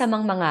naman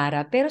masamang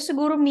mangarap, pero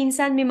siguro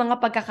minsan may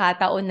mga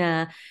pagkakataon na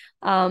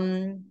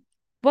um,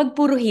 wag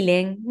puro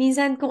hiling.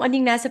 Minsan kung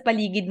anong nasa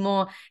paligid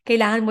mo,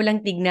 kailangan mo lang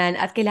tignan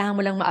at kailangan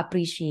mo lang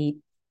ma-appreciate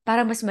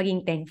para mas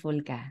maging thankful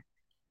ka.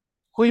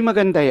 Huy,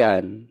 maganda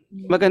yan.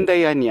 Mm. Maganda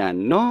yan,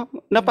 no?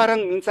 Na Mm. parang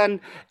minsan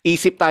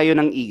isip tayo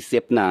ng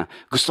isip na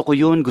gusto ko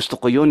yun, gusto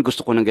ko yun,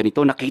 gusto ko ng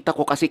ganito. Nakita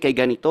ko kasi kay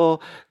ganito,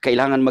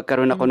 kailangan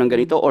magkaroon ako ng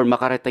ganito Mm. or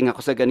makarating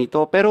ako sa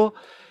ganito. Pero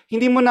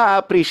hindi mo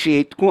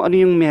na-appreciate kung ano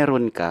yung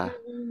meron ka.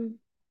 Mm.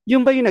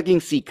 Yun ba yung naging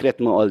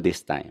secret mo all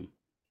this time?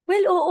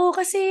 Well, oo,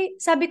 kasi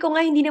sabi ko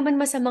nga hindi naman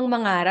masamang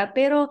mangarap,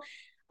 pero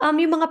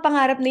yung mga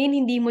pangarap na yun,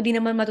 hindi mo din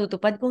naman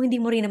matutupad kung hindi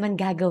mo rin naman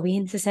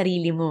gagawin sa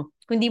sarili mo.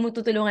 Kung hindi mo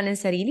tutulungan ng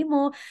sarili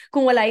mo,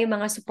 kung wala yung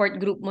mga support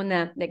group mo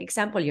na, like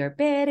example, your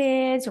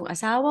parents, yung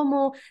asawa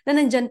mo, na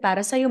nandyan para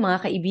sa'yo,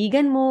 mga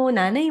kaibigan mo,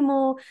 nanay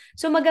mo.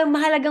 So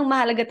mahalagang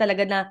mahalaga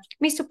talaga na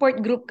may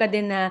support group ka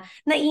din na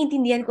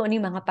naiintindihan kung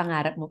ano yung mga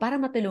pangarap mo para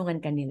matulungan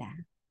ka nila.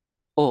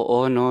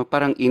 Oo, no?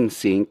 Parang in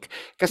sync.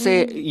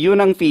 Kasi Mm. yun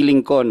ang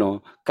feeling ko,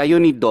 no? Kayo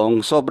ni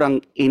Dong,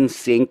 sobrang in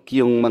sync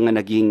yung mga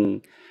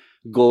naging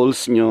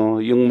goals nyo,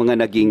 yung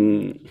mga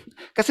naging...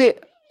 Kasi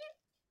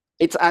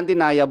it's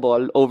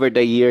undeniable over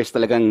the years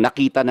talagang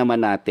nakita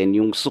naman natin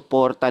yung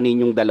suporta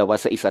ninyong dalawa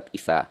sa isa't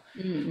isa.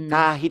 Mm-mm.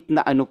 Kahit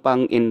na ano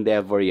pang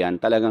endeavor yan,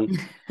 talagang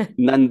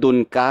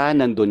nandun ka,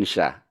 nandun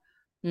siya.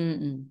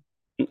 Mm-mm.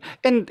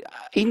 And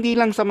hindi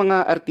lang sa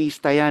mga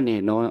artista yan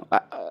eh, no?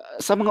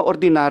 Sa mga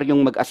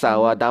ordinaryong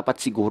mag-asawa, Mm. dapat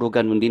siguro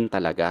ganun din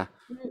talaga.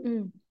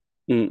 Mm-mm.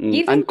 Mm,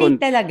 Give and take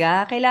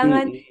talaga.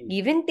 Kailangan mm.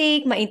 give and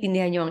take,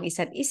 maintindihan nyo ang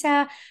isa't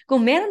isa.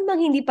 Kung meron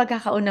bang hindi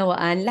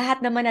pagkakaunawaan, lahat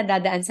naman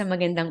nadadaan sa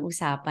magandang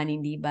usapan,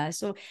 hindi ba?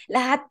 So,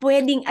 lahat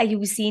pwedeng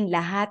ayusin,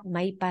 lahat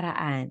may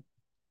paraan.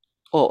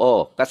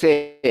 Oo,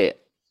 kasi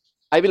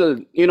I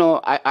will,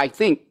 I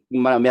think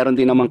meron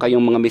din naman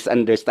kayong mga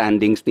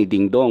misunderstandings ni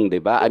Ding Dong,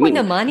 'di ba? I Oo mean,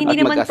 naman, hindi at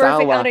naman perfect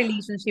ang mag-asawa.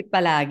 relationship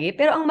palagi.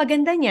 Pero ang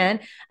maganda niyan,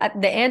 at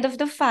the end of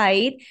the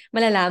fight,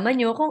 malalaman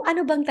nyo kung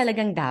ano bang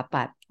talagang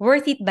dapat.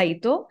 Worth it ba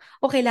ito?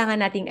 O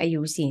kailangan nating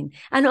ayusin?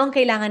 Ano ang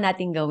kailangan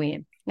nating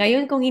gawin?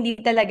 Ngayon, kung hindi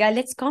talaga,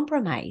 let's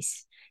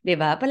compromise. 'Di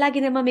ba?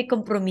 Palagi naman may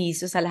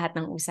kompromiso sa lahat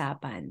ng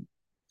usapan.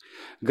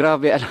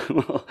 Grabe, alam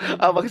mo,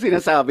 habang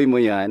sinasabi mo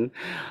 'yan,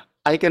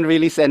 I can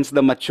really sense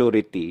the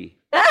maturity.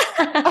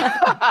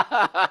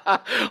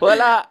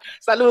 Wala,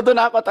 saludo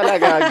na ako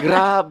talaga.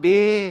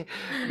 Grabe.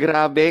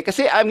 Grabe.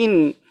 Kasi I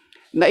mean,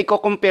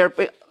 naiko-compare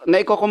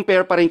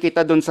pa rin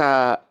kita dun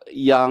sa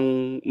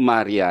young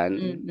Marian.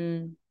 Mm-mm.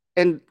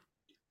 And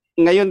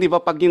ngayon, 'di ba,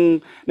 pag yung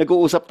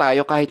nag-uusap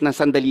tayo kahit na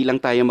sandali lang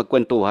tayo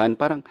magkwentuhan,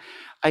 parang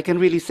I can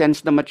really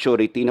sense the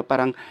maturity na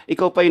parang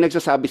ikaw pa yung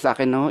nagsasabi sa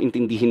akin, no,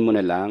 intindihin mo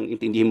na lang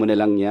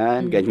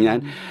 'yan,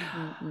 ganyan.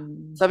 Mm-mm.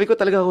 Mm-mm. Sabi ko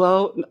talaga,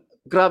 wow,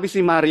 grabe si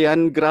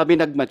Marian, grabe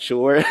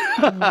nag-mature.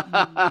 Mm.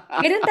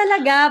 Ganun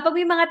talaga. Pag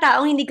may mga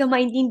taong hindi ka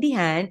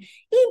maintindihan,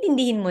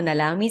 iintindihin mo na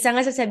lang. Minsan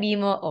nga sasabihin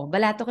mo, oh,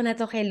 balato ko na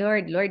to kay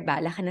Lord. Lord,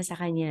 bahala ka na sa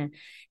kanya.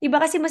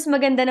 Diba kasi mas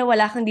maganda na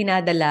wala kang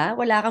dinadala,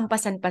 wala kang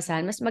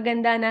pasan-pasan. Mas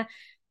maganda na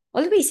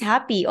always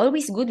happy,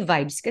 always good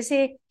vibes.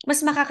 Kasi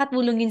mas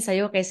makakatulong yun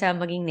sa'yo kaysa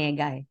maging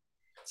nega eh.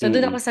 So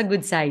doon ako Mm. sa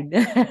good side.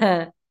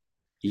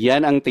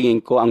 Yan ang tingin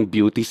ko ang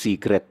beauty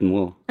secret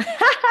mo.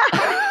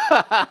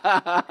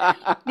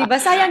 Diba?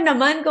 Sayang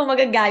naman kung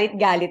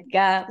magagalit-galit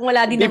ka. Kung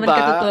wala din 'Di naman ba?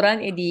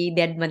 katuturan, edi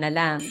dead man na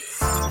lang.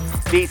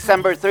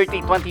 December 30,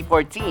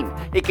 2014,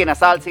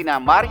 ikinasal sina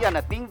Marian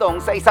at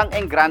Dingdong sa isang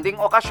engranding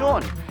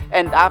okasyon.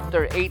 And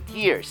after 8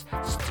 years,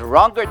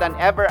 stronger than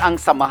ever ang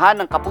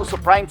samahan ng Kapuso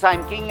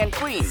Primetime King and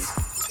Queen.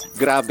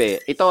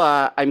 Grabe. Ito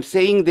I'm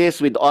saying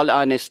this with all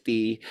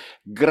honesty.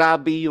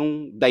 Grabe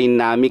yung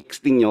dynamics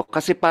ninyo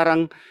kasi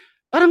parang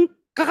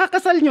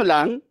kakakasal nyo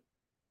lang.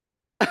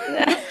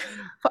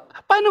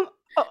 Paano?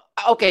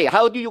 Okay,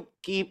 how do you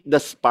keep the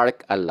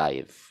spark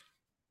alive?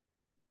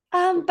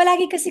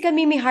 Palagi kasi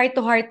kami may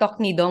heart-to-heart talk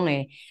ni Dong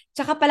eh.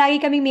 Tsaka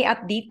palagi kami may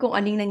update kung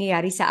anong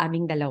nangyayari sa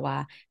aming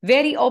dalawa.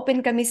 Very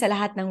open kami sa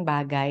lahat ng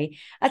bagay.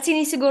 At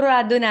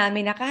sinisigurado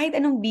namin na kahit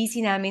anong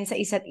busy namin sa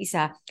isa't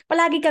isa,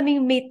 palagi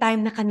kaming may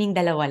time na kaming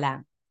dalawa lang.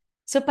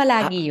 So Ah,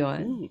 palagi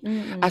yon.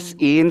 hmm. As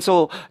Mm-mm. in,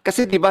 so,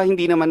 kasi 'di ba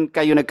hindi naman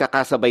kayo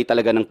nagkakasabay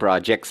talaga ng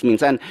projects.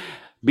 Minsan,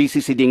 busy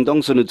si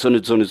Dingdong,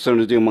 sunod-sunod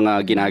yung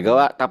mga Mm-mm.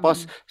 ginagawa.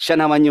 Tapos, siya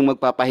naman yung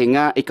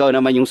magpapahinga, ikaw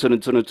naman yung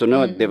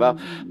sunod-sunod-sunod, 'di ba?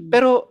 Mm-mm.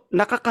 Pero,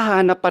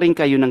 nakakahanap pa rin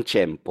kayo ng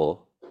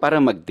tiyempo para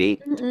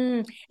mag-date.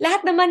 Mm.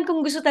 Lahat naman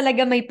kung gusto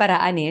talaga may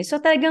paraan eh. So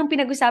talagang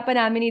pinag-usapan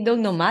namin ni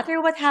Dong, no matter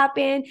what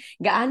happened,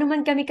 gaano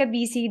man kami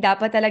ka-busy,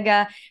 dapat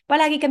talaga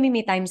palagi kami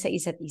may time sa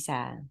isa't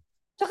isa.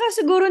 Tsaka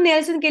siguro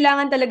Nelson,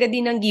 kailangan talaga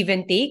din ng give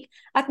and take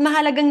at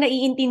mahalagang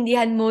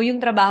naiintindihan mo yung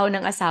trabaho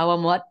ng asawa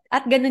mo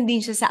at ganun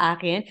din siya sa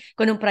akin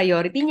kung anong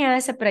priority niya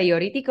sa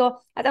priority ko.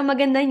 At ang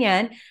maganda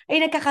niyan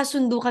ay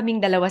nagkakasundo kaming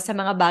dalawa sa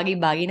mga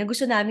bagay-bagay na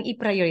gusto naming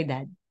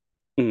i-prioridad.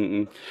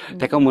 Mm.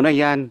 Teka Mm. muna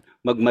yan,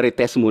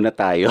 magmarites muna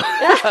tayo.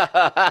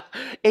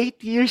 8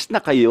 years na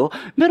kayo?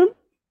 Meron,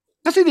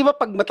 kasi di ba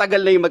pag matagal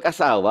na yung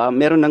mag-asawa,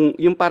 meron ng,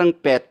 yung parang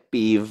pet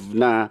peeve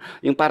na,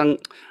 yung parang,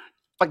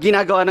 pag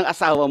ginagawa ng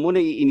asawa mo,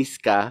 naiinis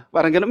ka,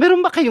 parang gano'n.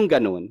 Meron ba kayong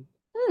gano'n?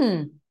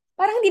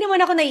 Parang hindi naman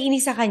ako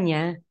naiinis sa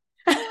kanya.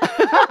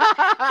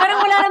 Parang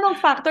wala namang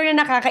factor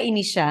na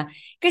nakakainis siya.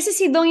 Kasi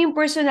si Dong yung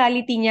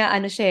personality niya,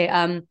 ano siya,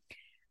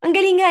 ang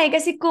galing nga eh,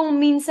 kasi kung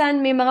minsan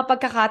may mga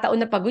pagkakataon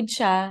na pagod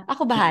siya,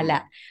 ako Mm. bahala.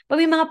 Pag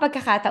may mga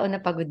pagkakataon na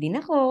pagod din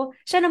ako,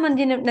 siya naman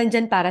din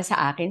nandyan para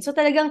sa akin. So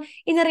talagang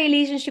in a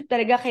relationship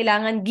talaga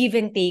kailangan give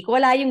and take.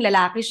 Wala yung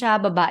lalaki siya,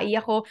 babae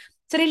ako.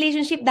 Sa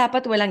relationship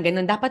dapat walang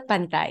ganun, dapat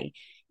pantay.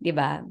 'Di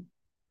ba?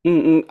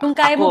 Mm, Kung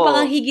kaya ako, mo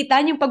pang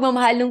higitan yung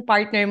pagmamahal ng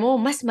partner mo,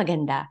 mas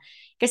maganda.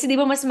 Kasi di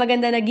ba mas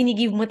maganda na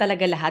ginigive mo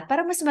talaga lahat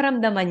para mas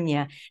maramdaman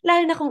niya.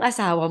 Lalo na kung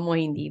asawa mo,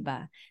 hindi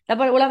ba?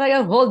 Dapat wala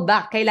kang hold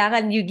back.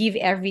 Kailangan you give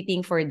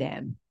everything for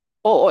them.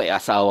 oo,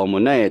 asawa mo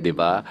na di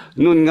ba? Mm.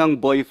 Noon ngang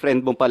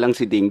boyfriend mo pa lang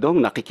si Dingdong,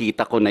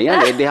 nakikita ko na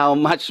yan. Di how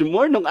much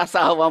more nung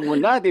asawa mo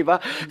na, di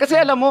ba? Kasi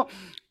alam mo,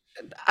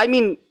 I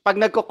mean, pag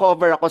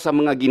nagko-cover ako sa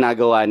mga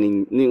ginagawa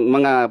ng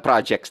mga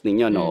projects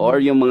ninyo, no, or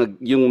Mhm.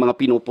 yung mga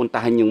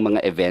pinupuntahan yung mga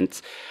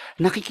events,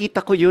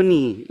 nakikita ko yun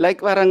eh.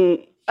 Like parang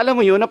alam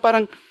mo yun na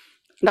parang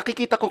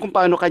nakikita ko kung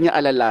paano kanya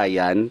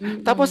alalayan.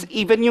 Tapos Mm-mm.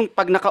 even yung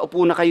pag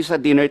nakaupo na kayo sa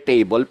dinner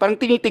table, parang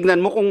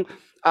tinitignan mo kung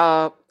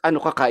ano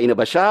kakain na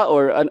ba siya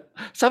or ano.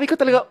 Sabi ko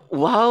talaga,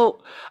 wow,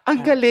 ang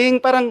galing.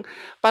 Parang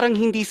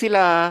hindi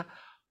sila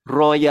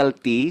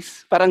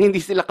royalties, parang hindi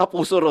sila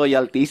kapuso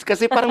royalties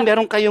kasi parang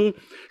meron kayong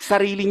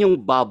sarili nyong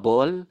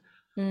bubble.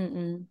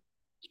 Mm-mm.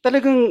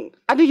 Talagang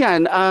ano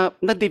yan,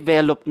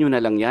 na-develop nyo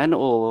na lang yan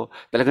o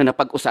talagang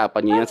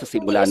napag-usapan nyo yan sa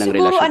simula Hindi, ng siguro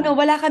relasyon ano, nyo?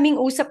 wala kaming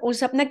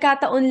usap-usap.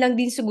 Nagkataon lang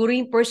din siguro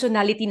yung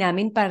personality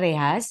namin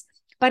parehas.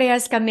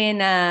 Parehas kami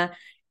na,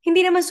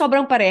 hindi naman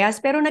sobrang parehas,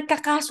 pero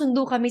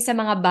nagkakasundo kami sa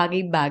mga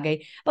bagay-bagay.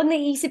 Pag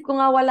naisip ko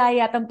nga, wala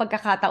yatang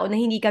pagkakataon na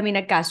hindi kami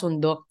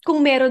nagkasundo. Kung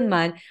meron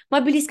man,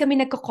 mabilis kami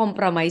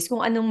nagko-compromise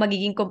kung anong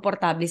magiging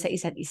komportable sa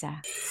isa't isa.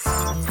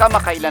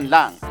 Kamakailan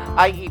lang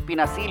ay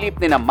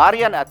ipinasilip ni na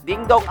Marian at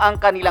Dingdong ang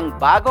kanilang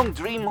bagong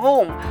dream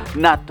home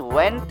na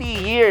 20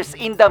 years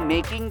in the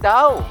making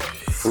daw.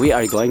 We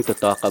are going to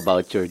talk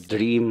about your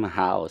dream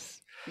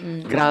house.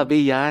 Mm. Grabe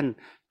yan.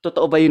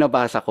 Totoo ba yung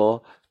nabasa ko?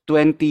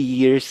 20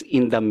 years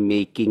in the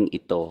making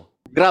ito.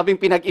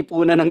 Grabing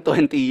pinag-ipunan ng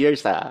 20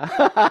 years, ha?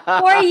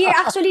 4 year,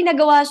 actually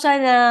nagawa siya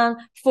ng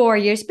 4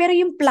 years. Pero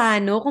yung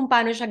plano kung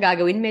paano siya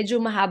gagawin, medyo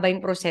mahaba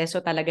yung proseso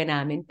talaga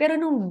namin. Pero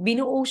nung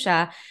binuo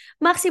siya,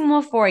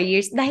 maximum of 4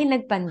 years dahil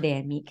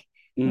nag-pandemic.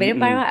 Pero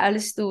Mm. parang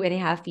alos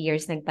 2.5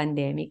 years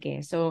nag-pandemic eh.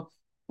 So,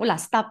 wala,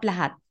 stop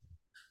lahat.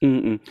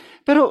 Mm.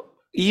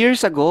 Pero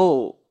years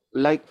ago,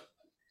 like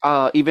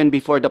even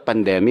before the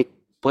pandemic,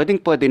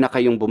 pwedeng-pwede na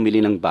kayong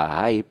bumili ng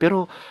bahay.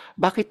 Pero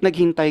bakit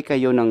naghintay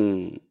kayo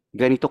ng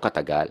ganito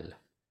katagal?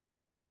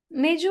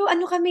 Medyo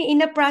ano kami,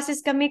 in the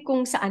process kami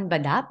kung saan ba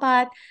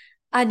dapat,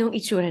 anong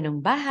itsura ng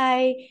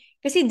bahay.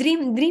 Kasi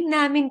dream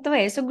namin to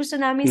eh. So gusto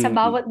namin sa Mm.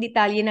 bawat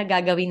detalye na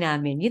gagawin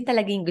namin, yun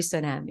talaga yung gusto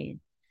namin.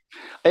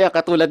 Kaya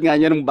katulad nga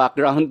niya ng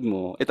background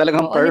mo,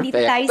 talagang Oo, nandito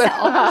tayo perfect. sa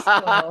office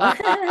ko.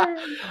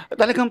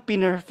 Talagang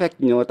pinerfect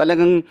niyo,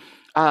 talagang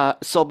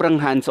sobrang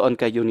hands-on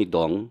kayo ni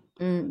Dong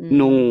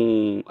nung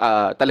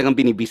Mm-mm. talagang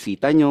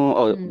binibisita niyo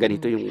o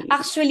ganito Mm-mm. yung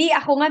Actually,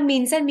 ako nga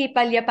minsan may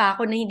palya pa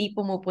ako na hindi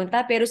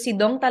pumupunta, pero si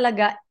Dong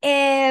talaga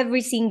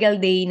every single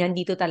day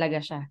nandito talaga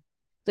siya.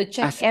 To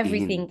check as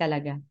everything in,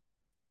 talaga.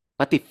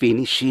 pati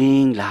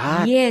finishing,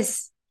 lahat.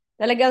 Yes.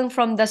 Talagang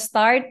from the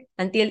start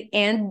until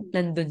end,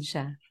 nandun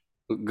siya.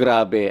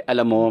 Grabe,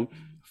 alam mo,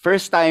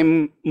 first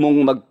time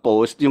mong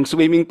mag-post, yung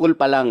swimming pool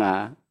pa lang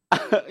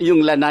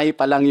yung lanay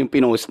pa lang yung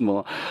pinost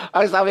mo.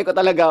 Ang sabi ko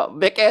talaga,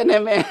 Bekene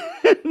me.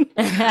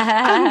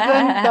 Ang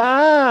ganda.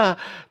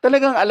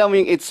 Talagang alam mo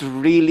yung it's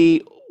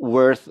really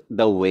worth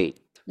the wait.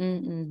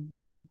 Mm-mm.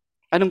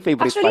 Anong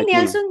favorite Actually, part mo nun?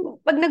 Nelson,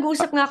 pag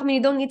nag-uusap nga kami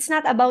ni Dong, it's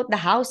not about the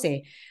house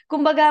eh.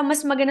 Kumbaga,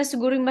 mas maganda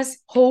siguro yung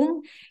mas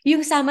home, yung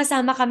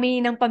sama-sama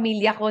kami ng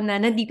pamilya ko na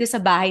nandito sa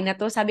bahay na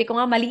to. Sabi ko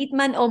nga, maliit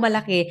man o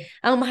malaki,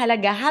 ang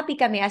mahalaga, happy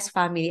kami as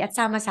family at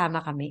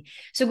sama-sama kami.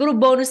 Siguro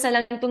bonus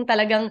na lang itong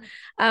talagang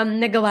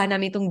nagawa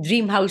namin itong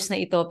dream house na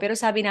ito. Pero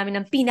sabi namin,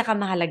 ang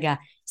pinakamahalaga,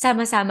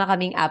 sama-sama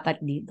kaming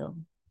apat dito.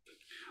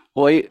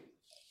 Hoy,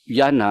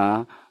 yan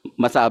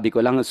masabi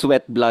ko lang,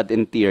 sweat, blood,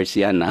 and tears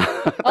yan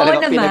Oo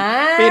Talagang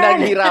naman!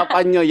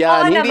 pinaghirapan nyo Oo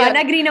yan. naman,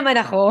 agree naman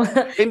ako.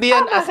 Hindi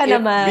yan Tama as ka if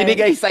naman.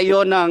 binigay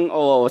sa'yo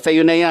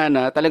sa'yo na yan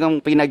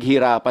Talagang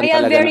pinaghirapan Kaya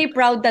talaga very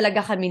proud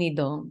talaga kami ni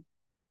Dong.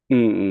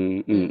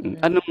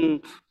 Mm-mm.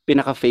 Anong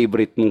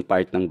pinaka-favorite mong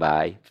part ng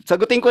bahay?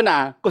 Sagutin ko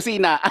na,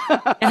 kusina.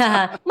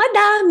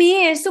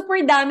 Madami,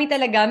 super dami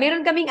talaga.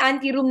 Meron kaming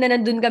auntie room na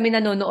nandun kami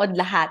nanonood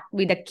lahat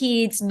with the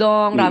kids,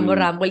 Dong, Mm.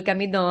 rumble-rumble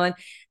kami doon.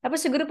 Tapos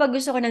siguro pag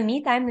gusto ko ng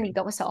me time,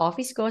 nandito ako sa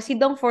office ko. Si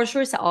Dong for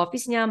sure sa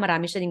office niya,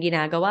 marami siya din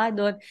ginagawa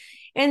doon.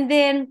 And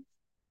then,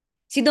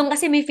 si Dong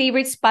kasi may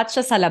favorite spot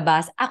siya sa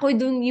labas. Ako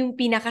doon yung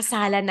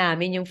pinakasala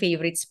namin, yung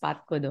favorite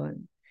spot ko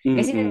doon.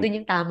 Kasi Mm. nandun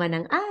yung tama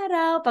ng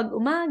araw, pag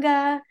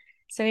umaga.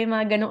 So may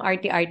mga ganong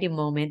arty-arty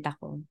moment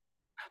ako.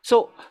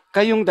 So,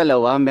 kayong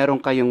dalawa,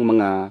 meron kayong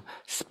mga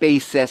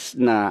spaces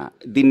na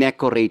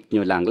dinecorate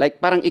nyo lang.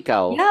 Like, parang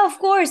ikaw. Yeah, of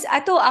course.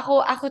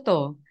 Ako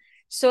to.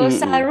 So,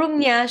 sa Mm. room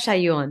niya, siya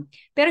yun.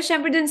 Pero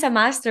syempre dun sa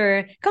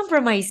master,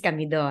 compromise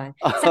kami doon.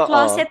 Sa Oo.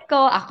 closet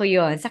ko, ako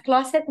yon. Sa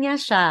closet niya,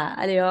 siya.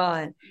 Ano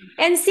yun.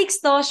 And six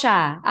to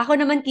siya. Ako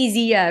naman kay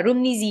Zia. Room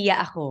ni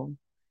Zia ako.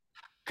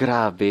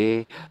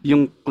 Grabe,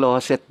 yung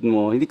closet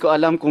mo, hindi ko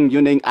alam kung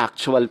yun na yung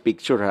actual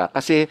picture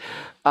Kasi,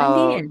 Hindi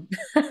ah, yan.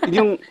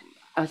 yung,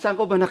 saan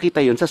ko ba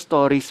nakita yun? Sa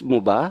stories mo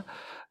ba?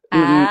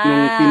 Nung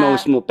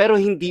pinost Ah. mo. Pero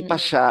hindi pa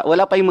Mm-mm. siya,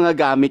 wala pa yung mga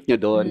gamit nyo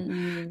doon.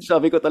 Mm-mm.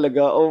 Sabi ko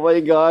talaga, oh my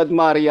God,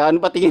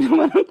 Marian, patingin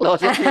naman ang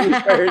closet mo in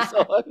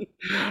person.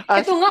 Ito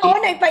As nga,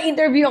 in,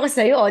 naipa-interview ako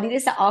sa'yo. Dito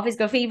sa office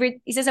ko.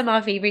 Isa sa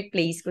mga favorite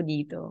place ko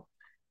dito.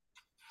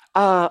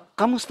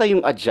 kamusta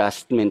yung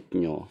adjustment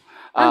nyo?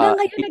 Hanggang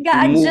ngayon,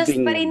 nag-a-adjust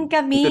pa Moving rin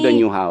into the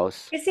kami. new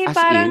house? Kasi As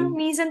parang in?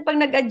 minsan pag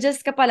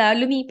nag-adjust ka pala,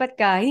 lumipat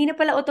ka, hindi na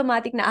pala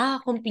automatic na,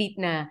 complete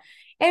na.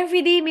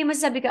 Every day may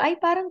masasabi ka, ay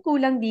parang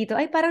kulang dito,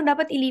 ay parang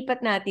dapat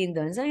ilipat natin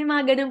doon. So may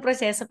mga ganung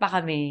proseso pa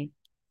kami.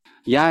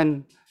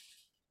 Yan,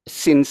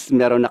 since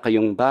meron na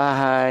kayong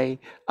bahay,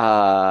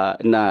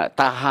 na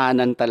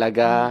tahanan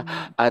talaga,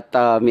 Mm. at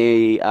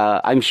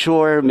I'm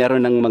sure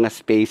meron ng mga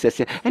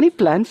spaces. Any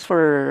plans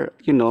for,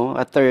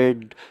 a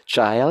third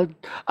child?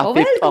 A Oh,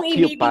 well, fifth kung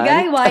occupant?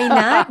 ibibigay, why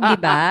not, 'di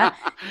ba?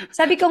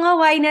 Sabi ko nga,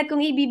 why not?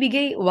 Kung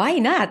ibibigay, why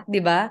not,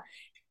 'di ba?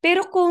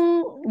 Pero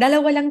kung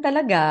dalawa lang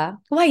talaga,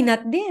 why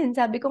not din?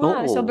 Sabi ko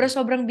nga, Oo.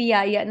 sobra-sobrang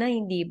biyaya na,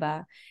 hindi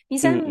ba?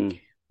 Minsan, Mm.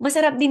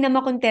 masarap din na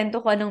makontento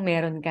kung anong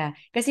meron ka.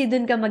 Kasi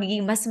doon ka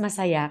magiging mas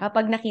masaya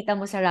kapag nakita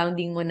mo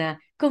surrounding mo na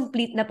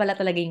complete na pala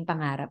talaga yung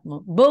pangarap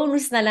mo.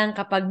 Bonus na lang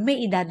kapag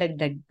may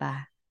idadagdag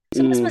pa.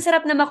 So, mas Mm.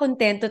 masarap na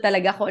makontento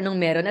talaga kung anong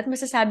meron. At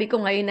masasabi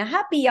ko ngayon na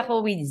happy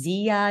ako with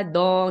Zia,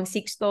 Dong,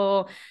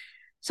 Sixto.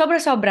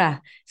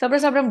 Sobra-sobra.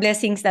 Sobra-sobrang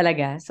blessings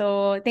talaga.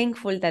 So,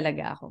 thankful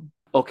talaga ako.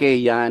 Okay,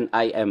 yan.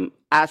 I am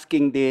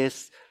asking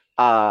this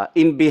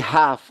in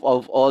behalf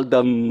of all the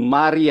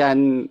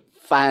Marian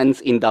fans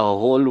in the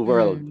whole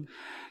world. Mm.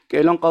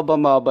 Kailan ka ba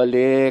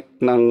mabalik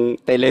ng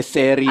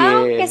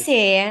teleserye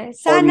Kasi, or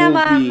sana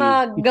movie?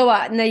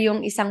 magawa na yung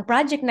isang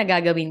project na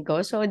gagawin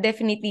ko. So,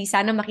 definitely,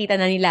 sana makita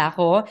na nila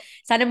ako.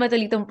 Sana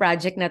matuloy itong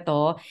project na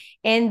to.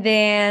 And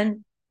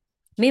then,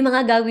 May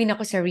mga gawin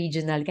ako sa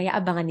regional, kaya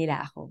abangan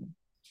nila ako.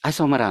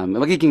 So marami.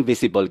 Magiging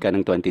visible ka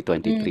ng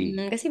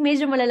 2023. Kasi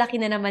medyo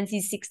malalaki na naman si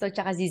Sixto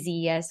tsaka si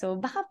Zia.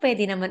 So, baka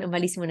pwede naman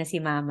umalis muna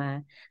si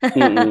Mama.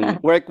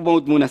 Work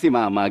mode muna si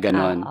mama,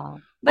 ganon. Oo.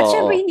 But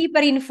syempre, Oo. hindi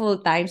pa rin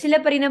full-time. Sila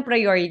pa rin ang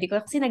priority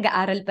ko kasi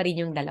nag-aaral pa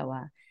rin yung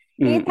dalawa.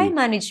 Kaya time Mm-mm.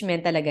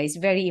 management talaga is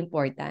very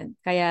important.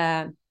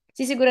 Kaya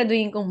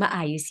sisiguraduhin kong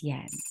maayos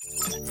yan.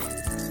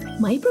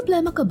 May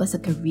problema ka ba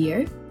sa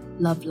career,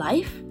 love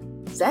life,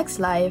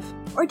 sex life,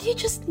 or do you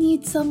just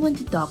need someone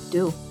to talk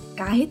to?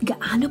 Kahit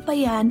gaano pa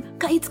yan,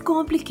 it's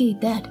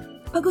complicated.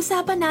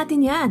 Pag-usapan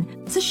natin yan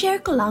sa Share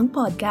Ko Lang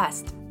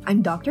podcast. I'm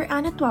Dr.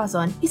 Anna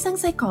Tuazon, isang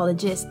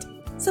psychologist.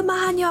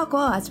 Samahan niyo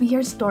ako as we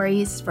hear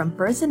stories from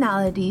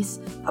personalities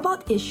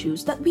about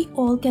issues that we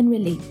all can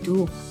relate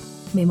to.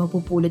 May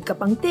mapupulot ka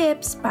pang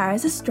tips para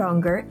sa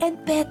stronger and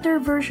better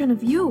version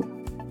of you.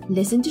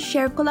 Listen to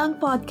Share Ko Lang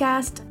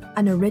podcast,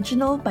 an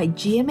original by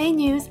GMA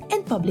News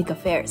and Public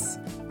Affairs.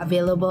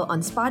 Available on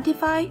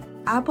Spotify,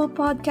 Apple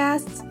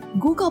Podcasts,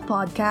 Google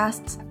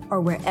Podcasts, or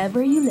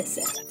wherever you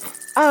listen.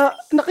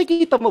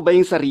 Nakikita mo ba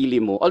yung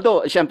sarili mo?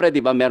 Although, syempre, di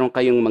ba, meron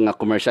kayong mga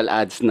commercial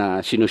ads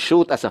na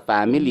sinushoot as a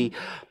family.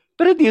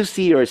 Pero do you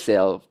see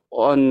yourself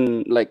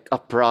on like a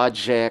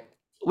project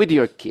with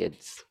your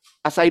kids,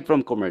 aside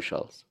from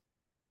commercials?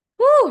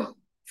 Woo!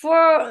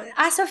 For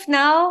as of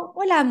now,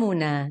 wala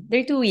muna.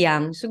 They're too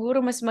young.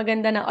 Siguro mas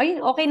maganda na, ayun,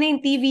 okay na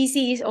yung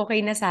TVC is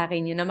okay na sa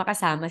akin yun na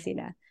makasama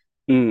sila.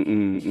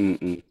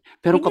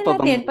 Pero Pero tingnan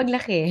natin bang,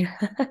 paglaki.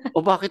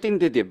 o bakit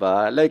hindi, di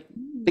ba? Like,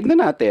 tignan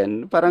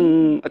natin.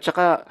 Parang, at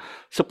saka,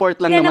 support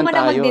lang Sila naman naman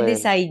ang tayo eh.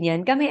 magde-decide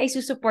niyan. Kami ay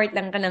susupport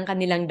lang ka ng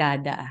kanilang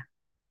dada.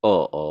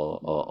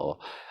 Oo.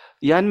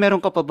 Yan, meron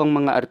ka pa bang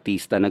mga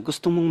artista na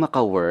gusto mong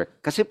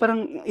maka-work? Kasi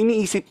parang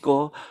iniisip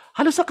ko,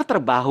 halos sa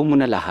katrabaho mo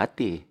na lahat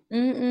eh.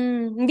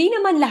 Hindi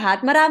naman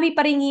lahat. Marami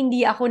pa rin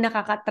hindi ako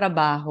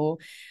nakakatrabaho.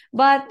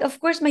 But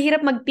of course, mahirap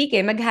mag-pick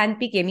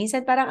mag-handpick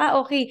Minsan parang,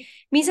 okay.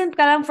 Minsan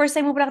parang first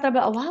time mo pala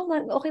katrabaho, wow,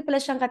 okay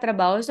pala siyang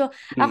katrabaho. So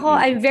ako,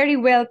 Mm-mm. I'm very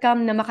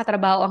welcome na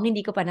makatrabaho ang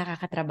hindi ko pa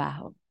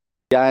nakakatrabaho.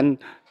 Yan,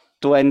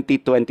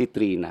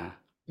 2023 na.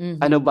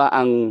 Mhm. Ano ba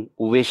ang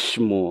wish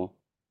mo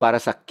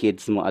para sa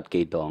kids mo at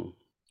kay Dong?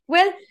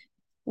 Well,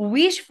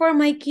 wish for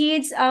my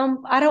kids,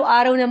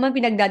 araw-araw naman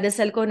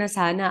pinagdadasal ko na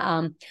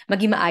sana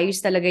maging maayos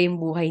talaga yung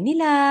buhay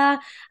nila.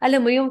 Alam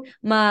mo yung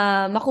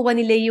makuha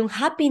nila yung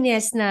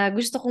happiness na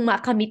gusto kong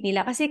makamit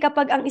nila. Kasi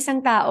kapag ang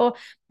isang tao,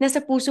 nasa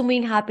puso mo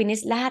yung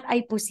happiness, lahat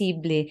ay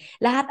posible.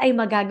 Lahat ay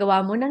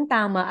magagawa mo ng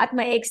tama at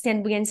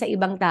ma-extend mo yan sa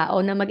ibang tao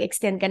na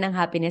mag-extend ka ng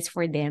happiness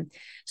for them.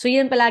 So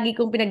yan palagi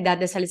kong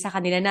pinagdadasal sa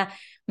kanila na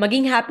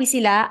maging happy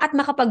sila at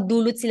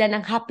makapagdulot sila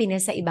ng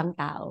happiness sa ibang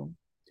tao.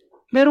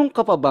 Meron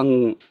ka pa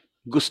bang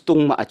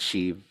gustong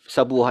ma-achieve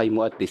sa buhay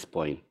mo at this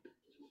point?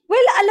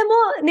 Well, alam mo,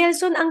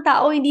 Nelson, ang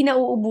tao hindi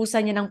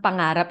nauubusan niya ng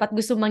pangarap at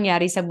gusto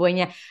mangyari sa buhay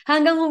niya.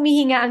 Hanggang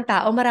humihinga ang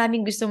tao,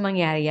 maraming gusto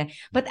mangyari yan.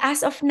 But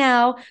as of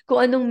now,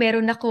 kung anong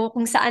meron ako,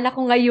 kung saan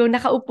ako ngayon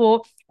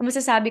nakaupo,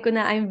 masasabi ko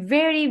na I'm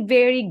very,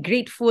 very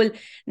grateful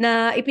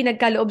na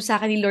ipinagkaloob sa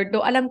akin ni Lord.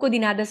 Do, alam ko,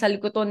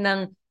 dinadasal ko to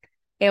ng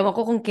ewan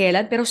ko kung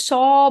kailan, pero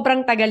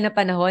sobrang tagal na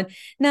panahon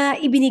na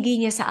ibinigay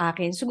niya sa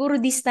akin.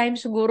 Siguro this time,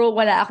 siguro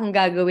wala akong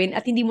gagawin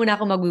at hindi muna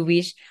ako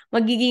mag-wish.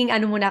 Magiging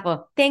ano muna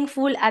ako,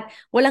 thankful at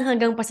walang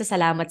hanggang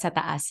pasasalamat sa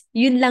taas.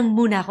 Yun lang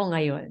muna ako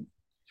ngayon.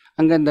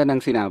 Ang ganda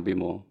ng sinabi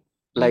mo.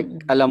 Like,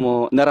 Mm-mm. alam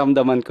mo,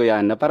 naramdaman ko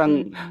yan na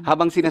parang Mm-mm.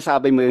 habang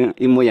sinasabi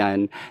mo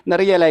yan,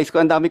 na-realize ko,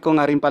 ang dami ko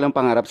nga rin palang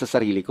pangarap sa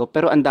sarili ko,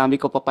 pero ang dami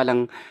ko pa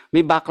palang,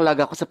 may backlog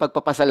ako sa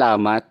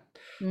pagpapasalamat.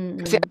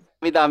 Kasi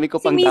Mm-mm. may dami ko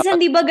Kasi pang minsan,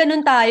 dapat. di ba,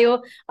 ganun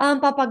tayo?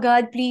 Papa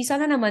God, please,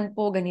 sana naman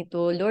po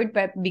ganito. Lord,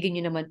 bigyan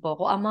niyo naman po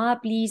ako. Ama,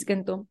 please,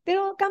 ganito.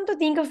 Pero come to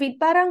think of it,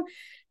 parang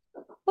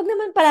wag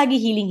naman palagi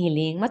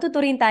hiling-hiling.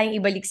 Matuto rin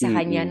tayong ibalik sa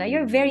Kanya na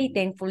you're very Mm-mm.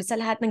 thankful sa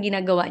lahat ng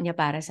ginagawa niya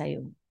para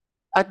sa'yo.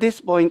 At this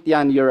point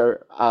yan,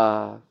 you're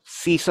a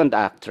seasoned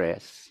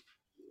actress.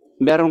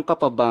 Meron ka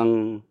pa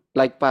bang,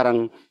 like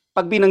parang,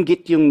 pag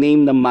binanggit yung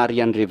name ng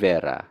Marian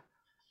Rivera,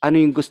 ano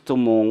yung gusto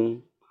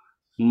mong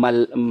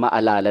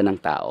maalala ng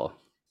tao?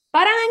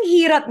 Parang ang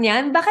hirap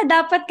niyan. Baka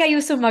dapat kayo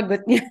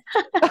sumagot niya.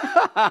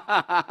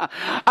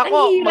 Ang Ako,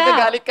 hirap.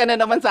 magagalit ka na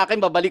naman sa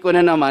akin, babalik ko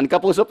na naman.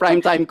 Kapuso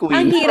Primetime Ang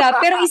Queen. hirap,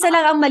 pero isa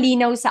lang ang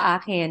malinaw sa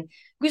akin.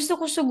 Gusto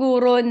ko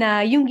siguro na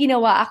yung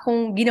ginawa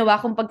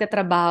kong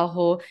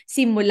pagtatrabaho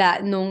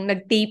simula nung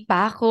nag-tape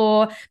pa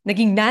ako,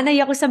 naging nanay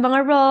ako sa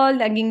mga role,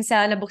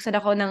 nabuksan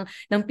ako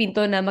ng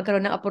pinto na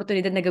magkaroon ng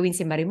oportunidad na gawin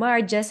si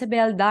Marimar,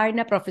 Jezebel,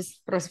 Darna,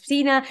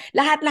 Profesina,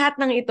 lahat-lahat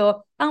ng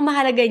ito. Ang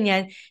mahalaga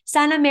niyan,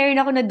 sana meron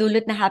ako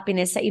nadulot na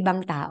happiness sa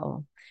ibang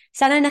tao.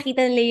 Sana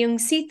nakita nila yung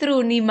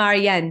see-through ni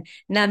Marian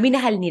na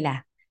minahal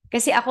nila.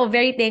 Kasi ako,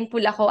 very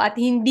thankful ako at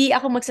hindi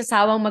ako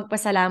magsasawang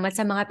magpasalamat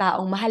sa mga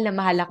taong mahal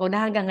ako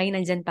na hanggang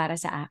ngayon nandyan para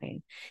sa akin.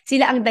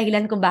 Sila ang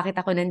dahilan kung bakit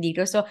ako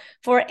nandito. So,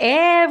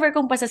 forever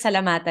kong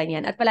pasasalamatan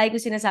yan. At palagi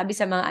ko sinasabi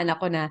sa mga anak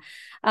ko na,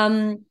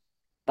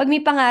 pag may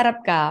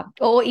pangarap ka,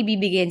 oo,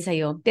 ibibigay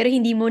sa'yo, pero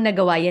hindi mo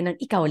nagawa yan ng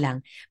ikaw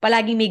lang.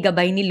 Palaging may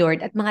gabay ni Lord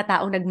at mga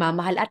taong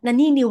nagmamahal at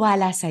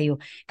naniniwala sa'yo.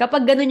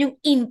 Kapag ganun yung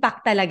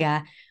impact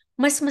talaga,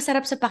 mas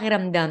masarap sa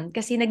pakiramdam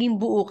kasi naging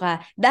buo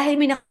ka dahil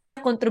may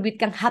contribute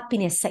kang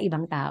happiness sa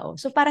ibang tao.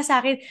 So para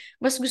sa akin,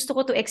 mas gusto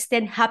ko to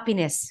extend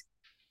happiness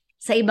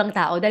sa ibang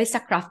tao dahil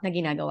sa craft na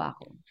ginagawa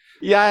ko.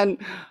 Yan.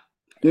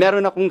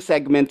 Meron akong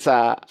segment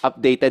sa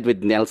Updated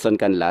with Nelson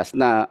Canlas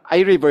na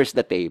I reverse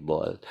the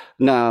table.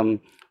 Na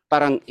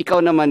parang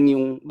ikaw naman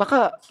yung,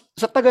 baka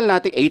sa tagal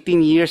natin,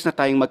 18 years na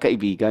tayong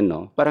magkaibigan,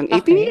 no? Parang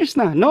 18 Okay. years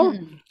na, no?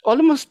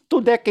 Almost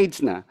 2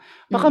 decades na.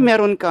 Baka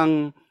meron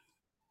kang,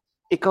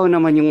 ikaw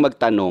naman yung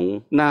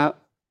magtanong na,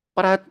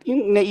 para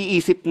yung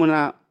naiisip mo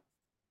na,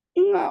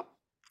 yung,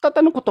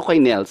 tatanong ko to kay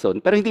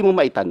Nelson, pero hindi mo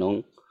maitanong.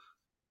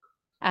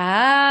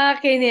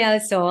 Kay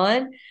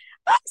Nelson?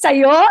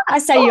 Sa'yo?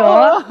 Sa'yo?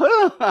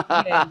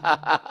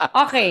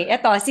 Okay,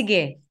 eto,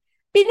 sige.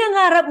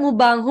 Pinangarap mo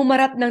bang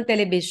humarap ng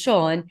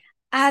telebisyon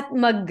at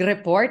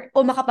mag-report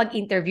o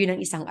makapag-interview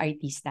ng isang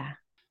artista?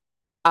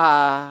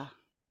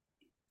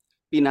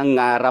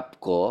 Pinangarap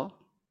ko,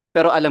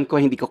 pero alam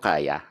ko hindi ko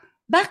kaya.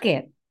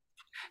 Bakit?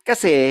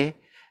 Kasi,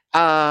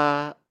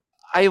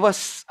 I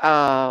was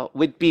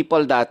with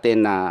people dati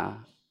na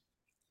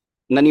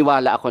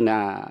naniwala ako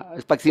na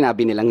pag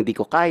sinabi nilang hindi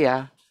ko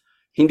kaya,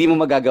 hindi mo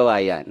magagawa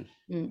yan.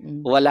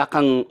 Wala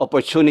kang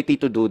opportunity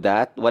to do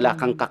that. Wala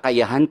kang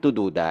kakayahan to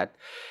do that.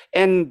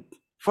 And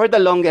for the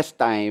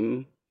longest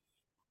time,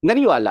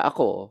 naniwala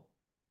ako.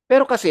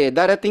 Pero kasi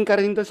darating ka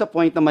rin doon sa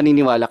point na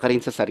maniniwala ka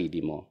rin sa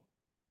sarili mo.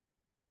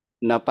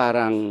 Na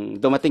parang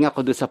dumating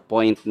ako doon sa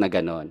point na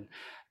ganon.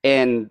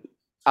 And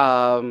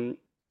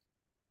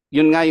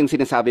yun nga yung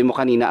sinasabi mo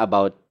kanina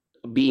about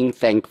being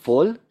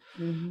thankful.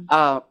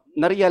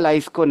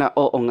 Na-realize ko na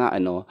oo nga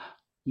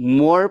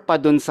more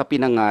pa dun sa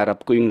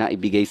pinangarap ko yung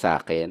naibigay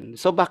sa akin.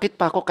 So bakit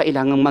pa ako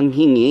kailangang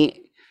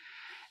manghingi?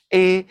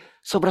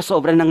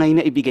 Sobra-sobra na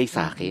ngayon na ibigay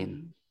sa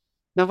akin.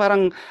 Na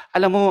parang,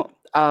 alam mo,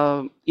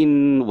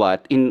 in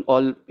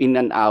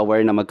an hour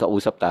na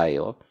magkausap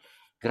tayo,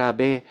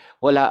 grabe,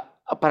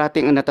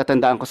 parating ang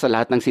natatandaan ko sa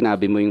lahat ng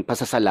sinabi mo yung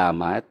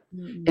pasasalamat.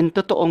 And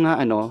totoo nga,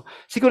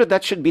 siguro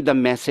that should be the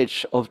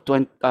message of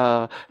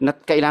na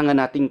kailangan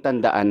nating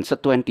tandaan sa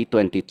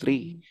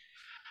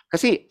 2023.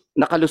 Kasi,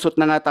 nakalusot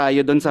na nga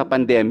tayo doon sa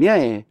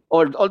pandemya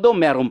Although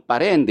meron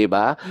pa rin, di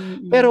ba?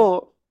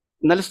 Pero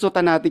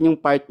nalusutan natin yung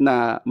part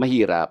na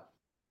mahirap.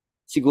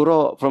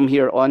 Siguro from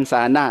here on,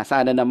 sana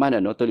naman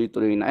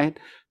tuloy-tuloy na.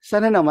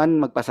 Sana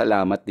naman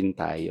magpasalamat din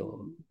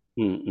tayo.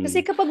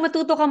 Kasi kapag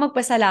matuto ka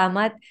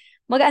magpasalamat,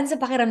 magaan sa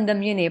pakiramdam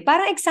yun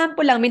Parang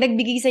example lang, may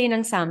nagbigay sa'yo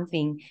ng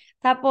something.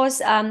 Tapos,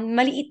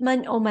 maliit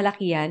man o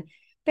malaki yan.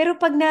 Pero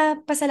pag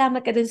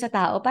napasalamat ka dun sa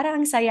tao, parang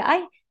ang saya,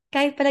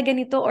 kahit pala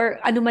ganito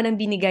or ano man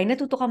ang binigay,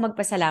 natuto ka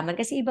magpasalamat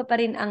kasi iba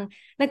pa rin ang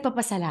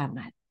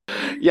nagpapasalamat.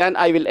 Yan,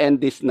 I will end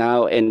this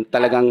now and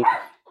talagang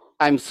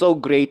I'm so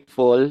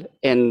grateful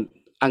and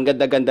ang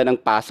ganda-ganda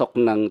ng pasok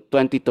ng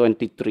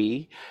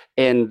 2023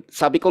 and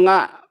sabi ko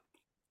nga,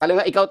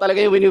 talaga ikaw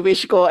talaga yung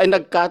wini-wish ko and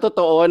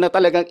nagkatotoo na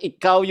talagang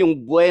ikaw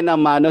yung buena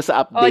mano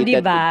sa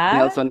Updated diba? with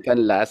Nelson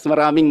Canlas.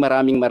 Maraming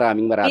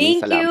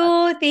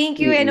salamat.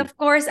 Thank you. And of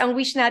course, ang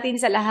wish natin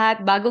sa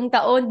lahat, bagong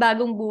taon,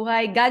 bagong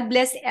buhay. God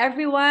bless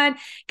everyone.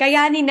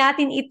 Kayanin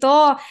natin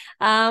ito.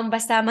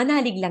 Basta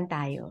manalig lang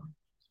tayo.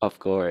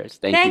 Of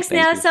course. Thanks, you.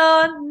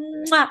 Nelson.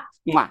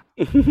 Mwah.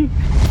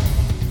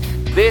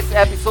 This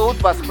episode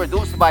was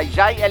produced by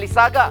Jai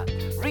Elizaga,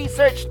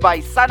 researched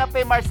by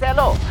Sanape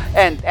Marcelo,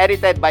 and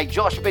edited by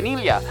Josh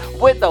Penilla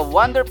with the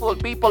wonderful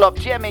people of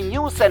GMA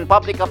News and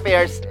Public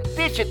Affairs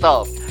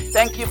Digital.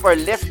 Thank you for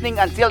listening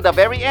until the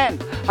very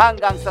end.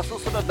 Hanggang sa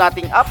susunod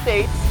nating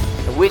updates,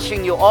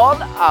 wishing you all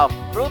a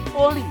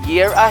fruitful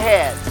year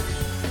ahead.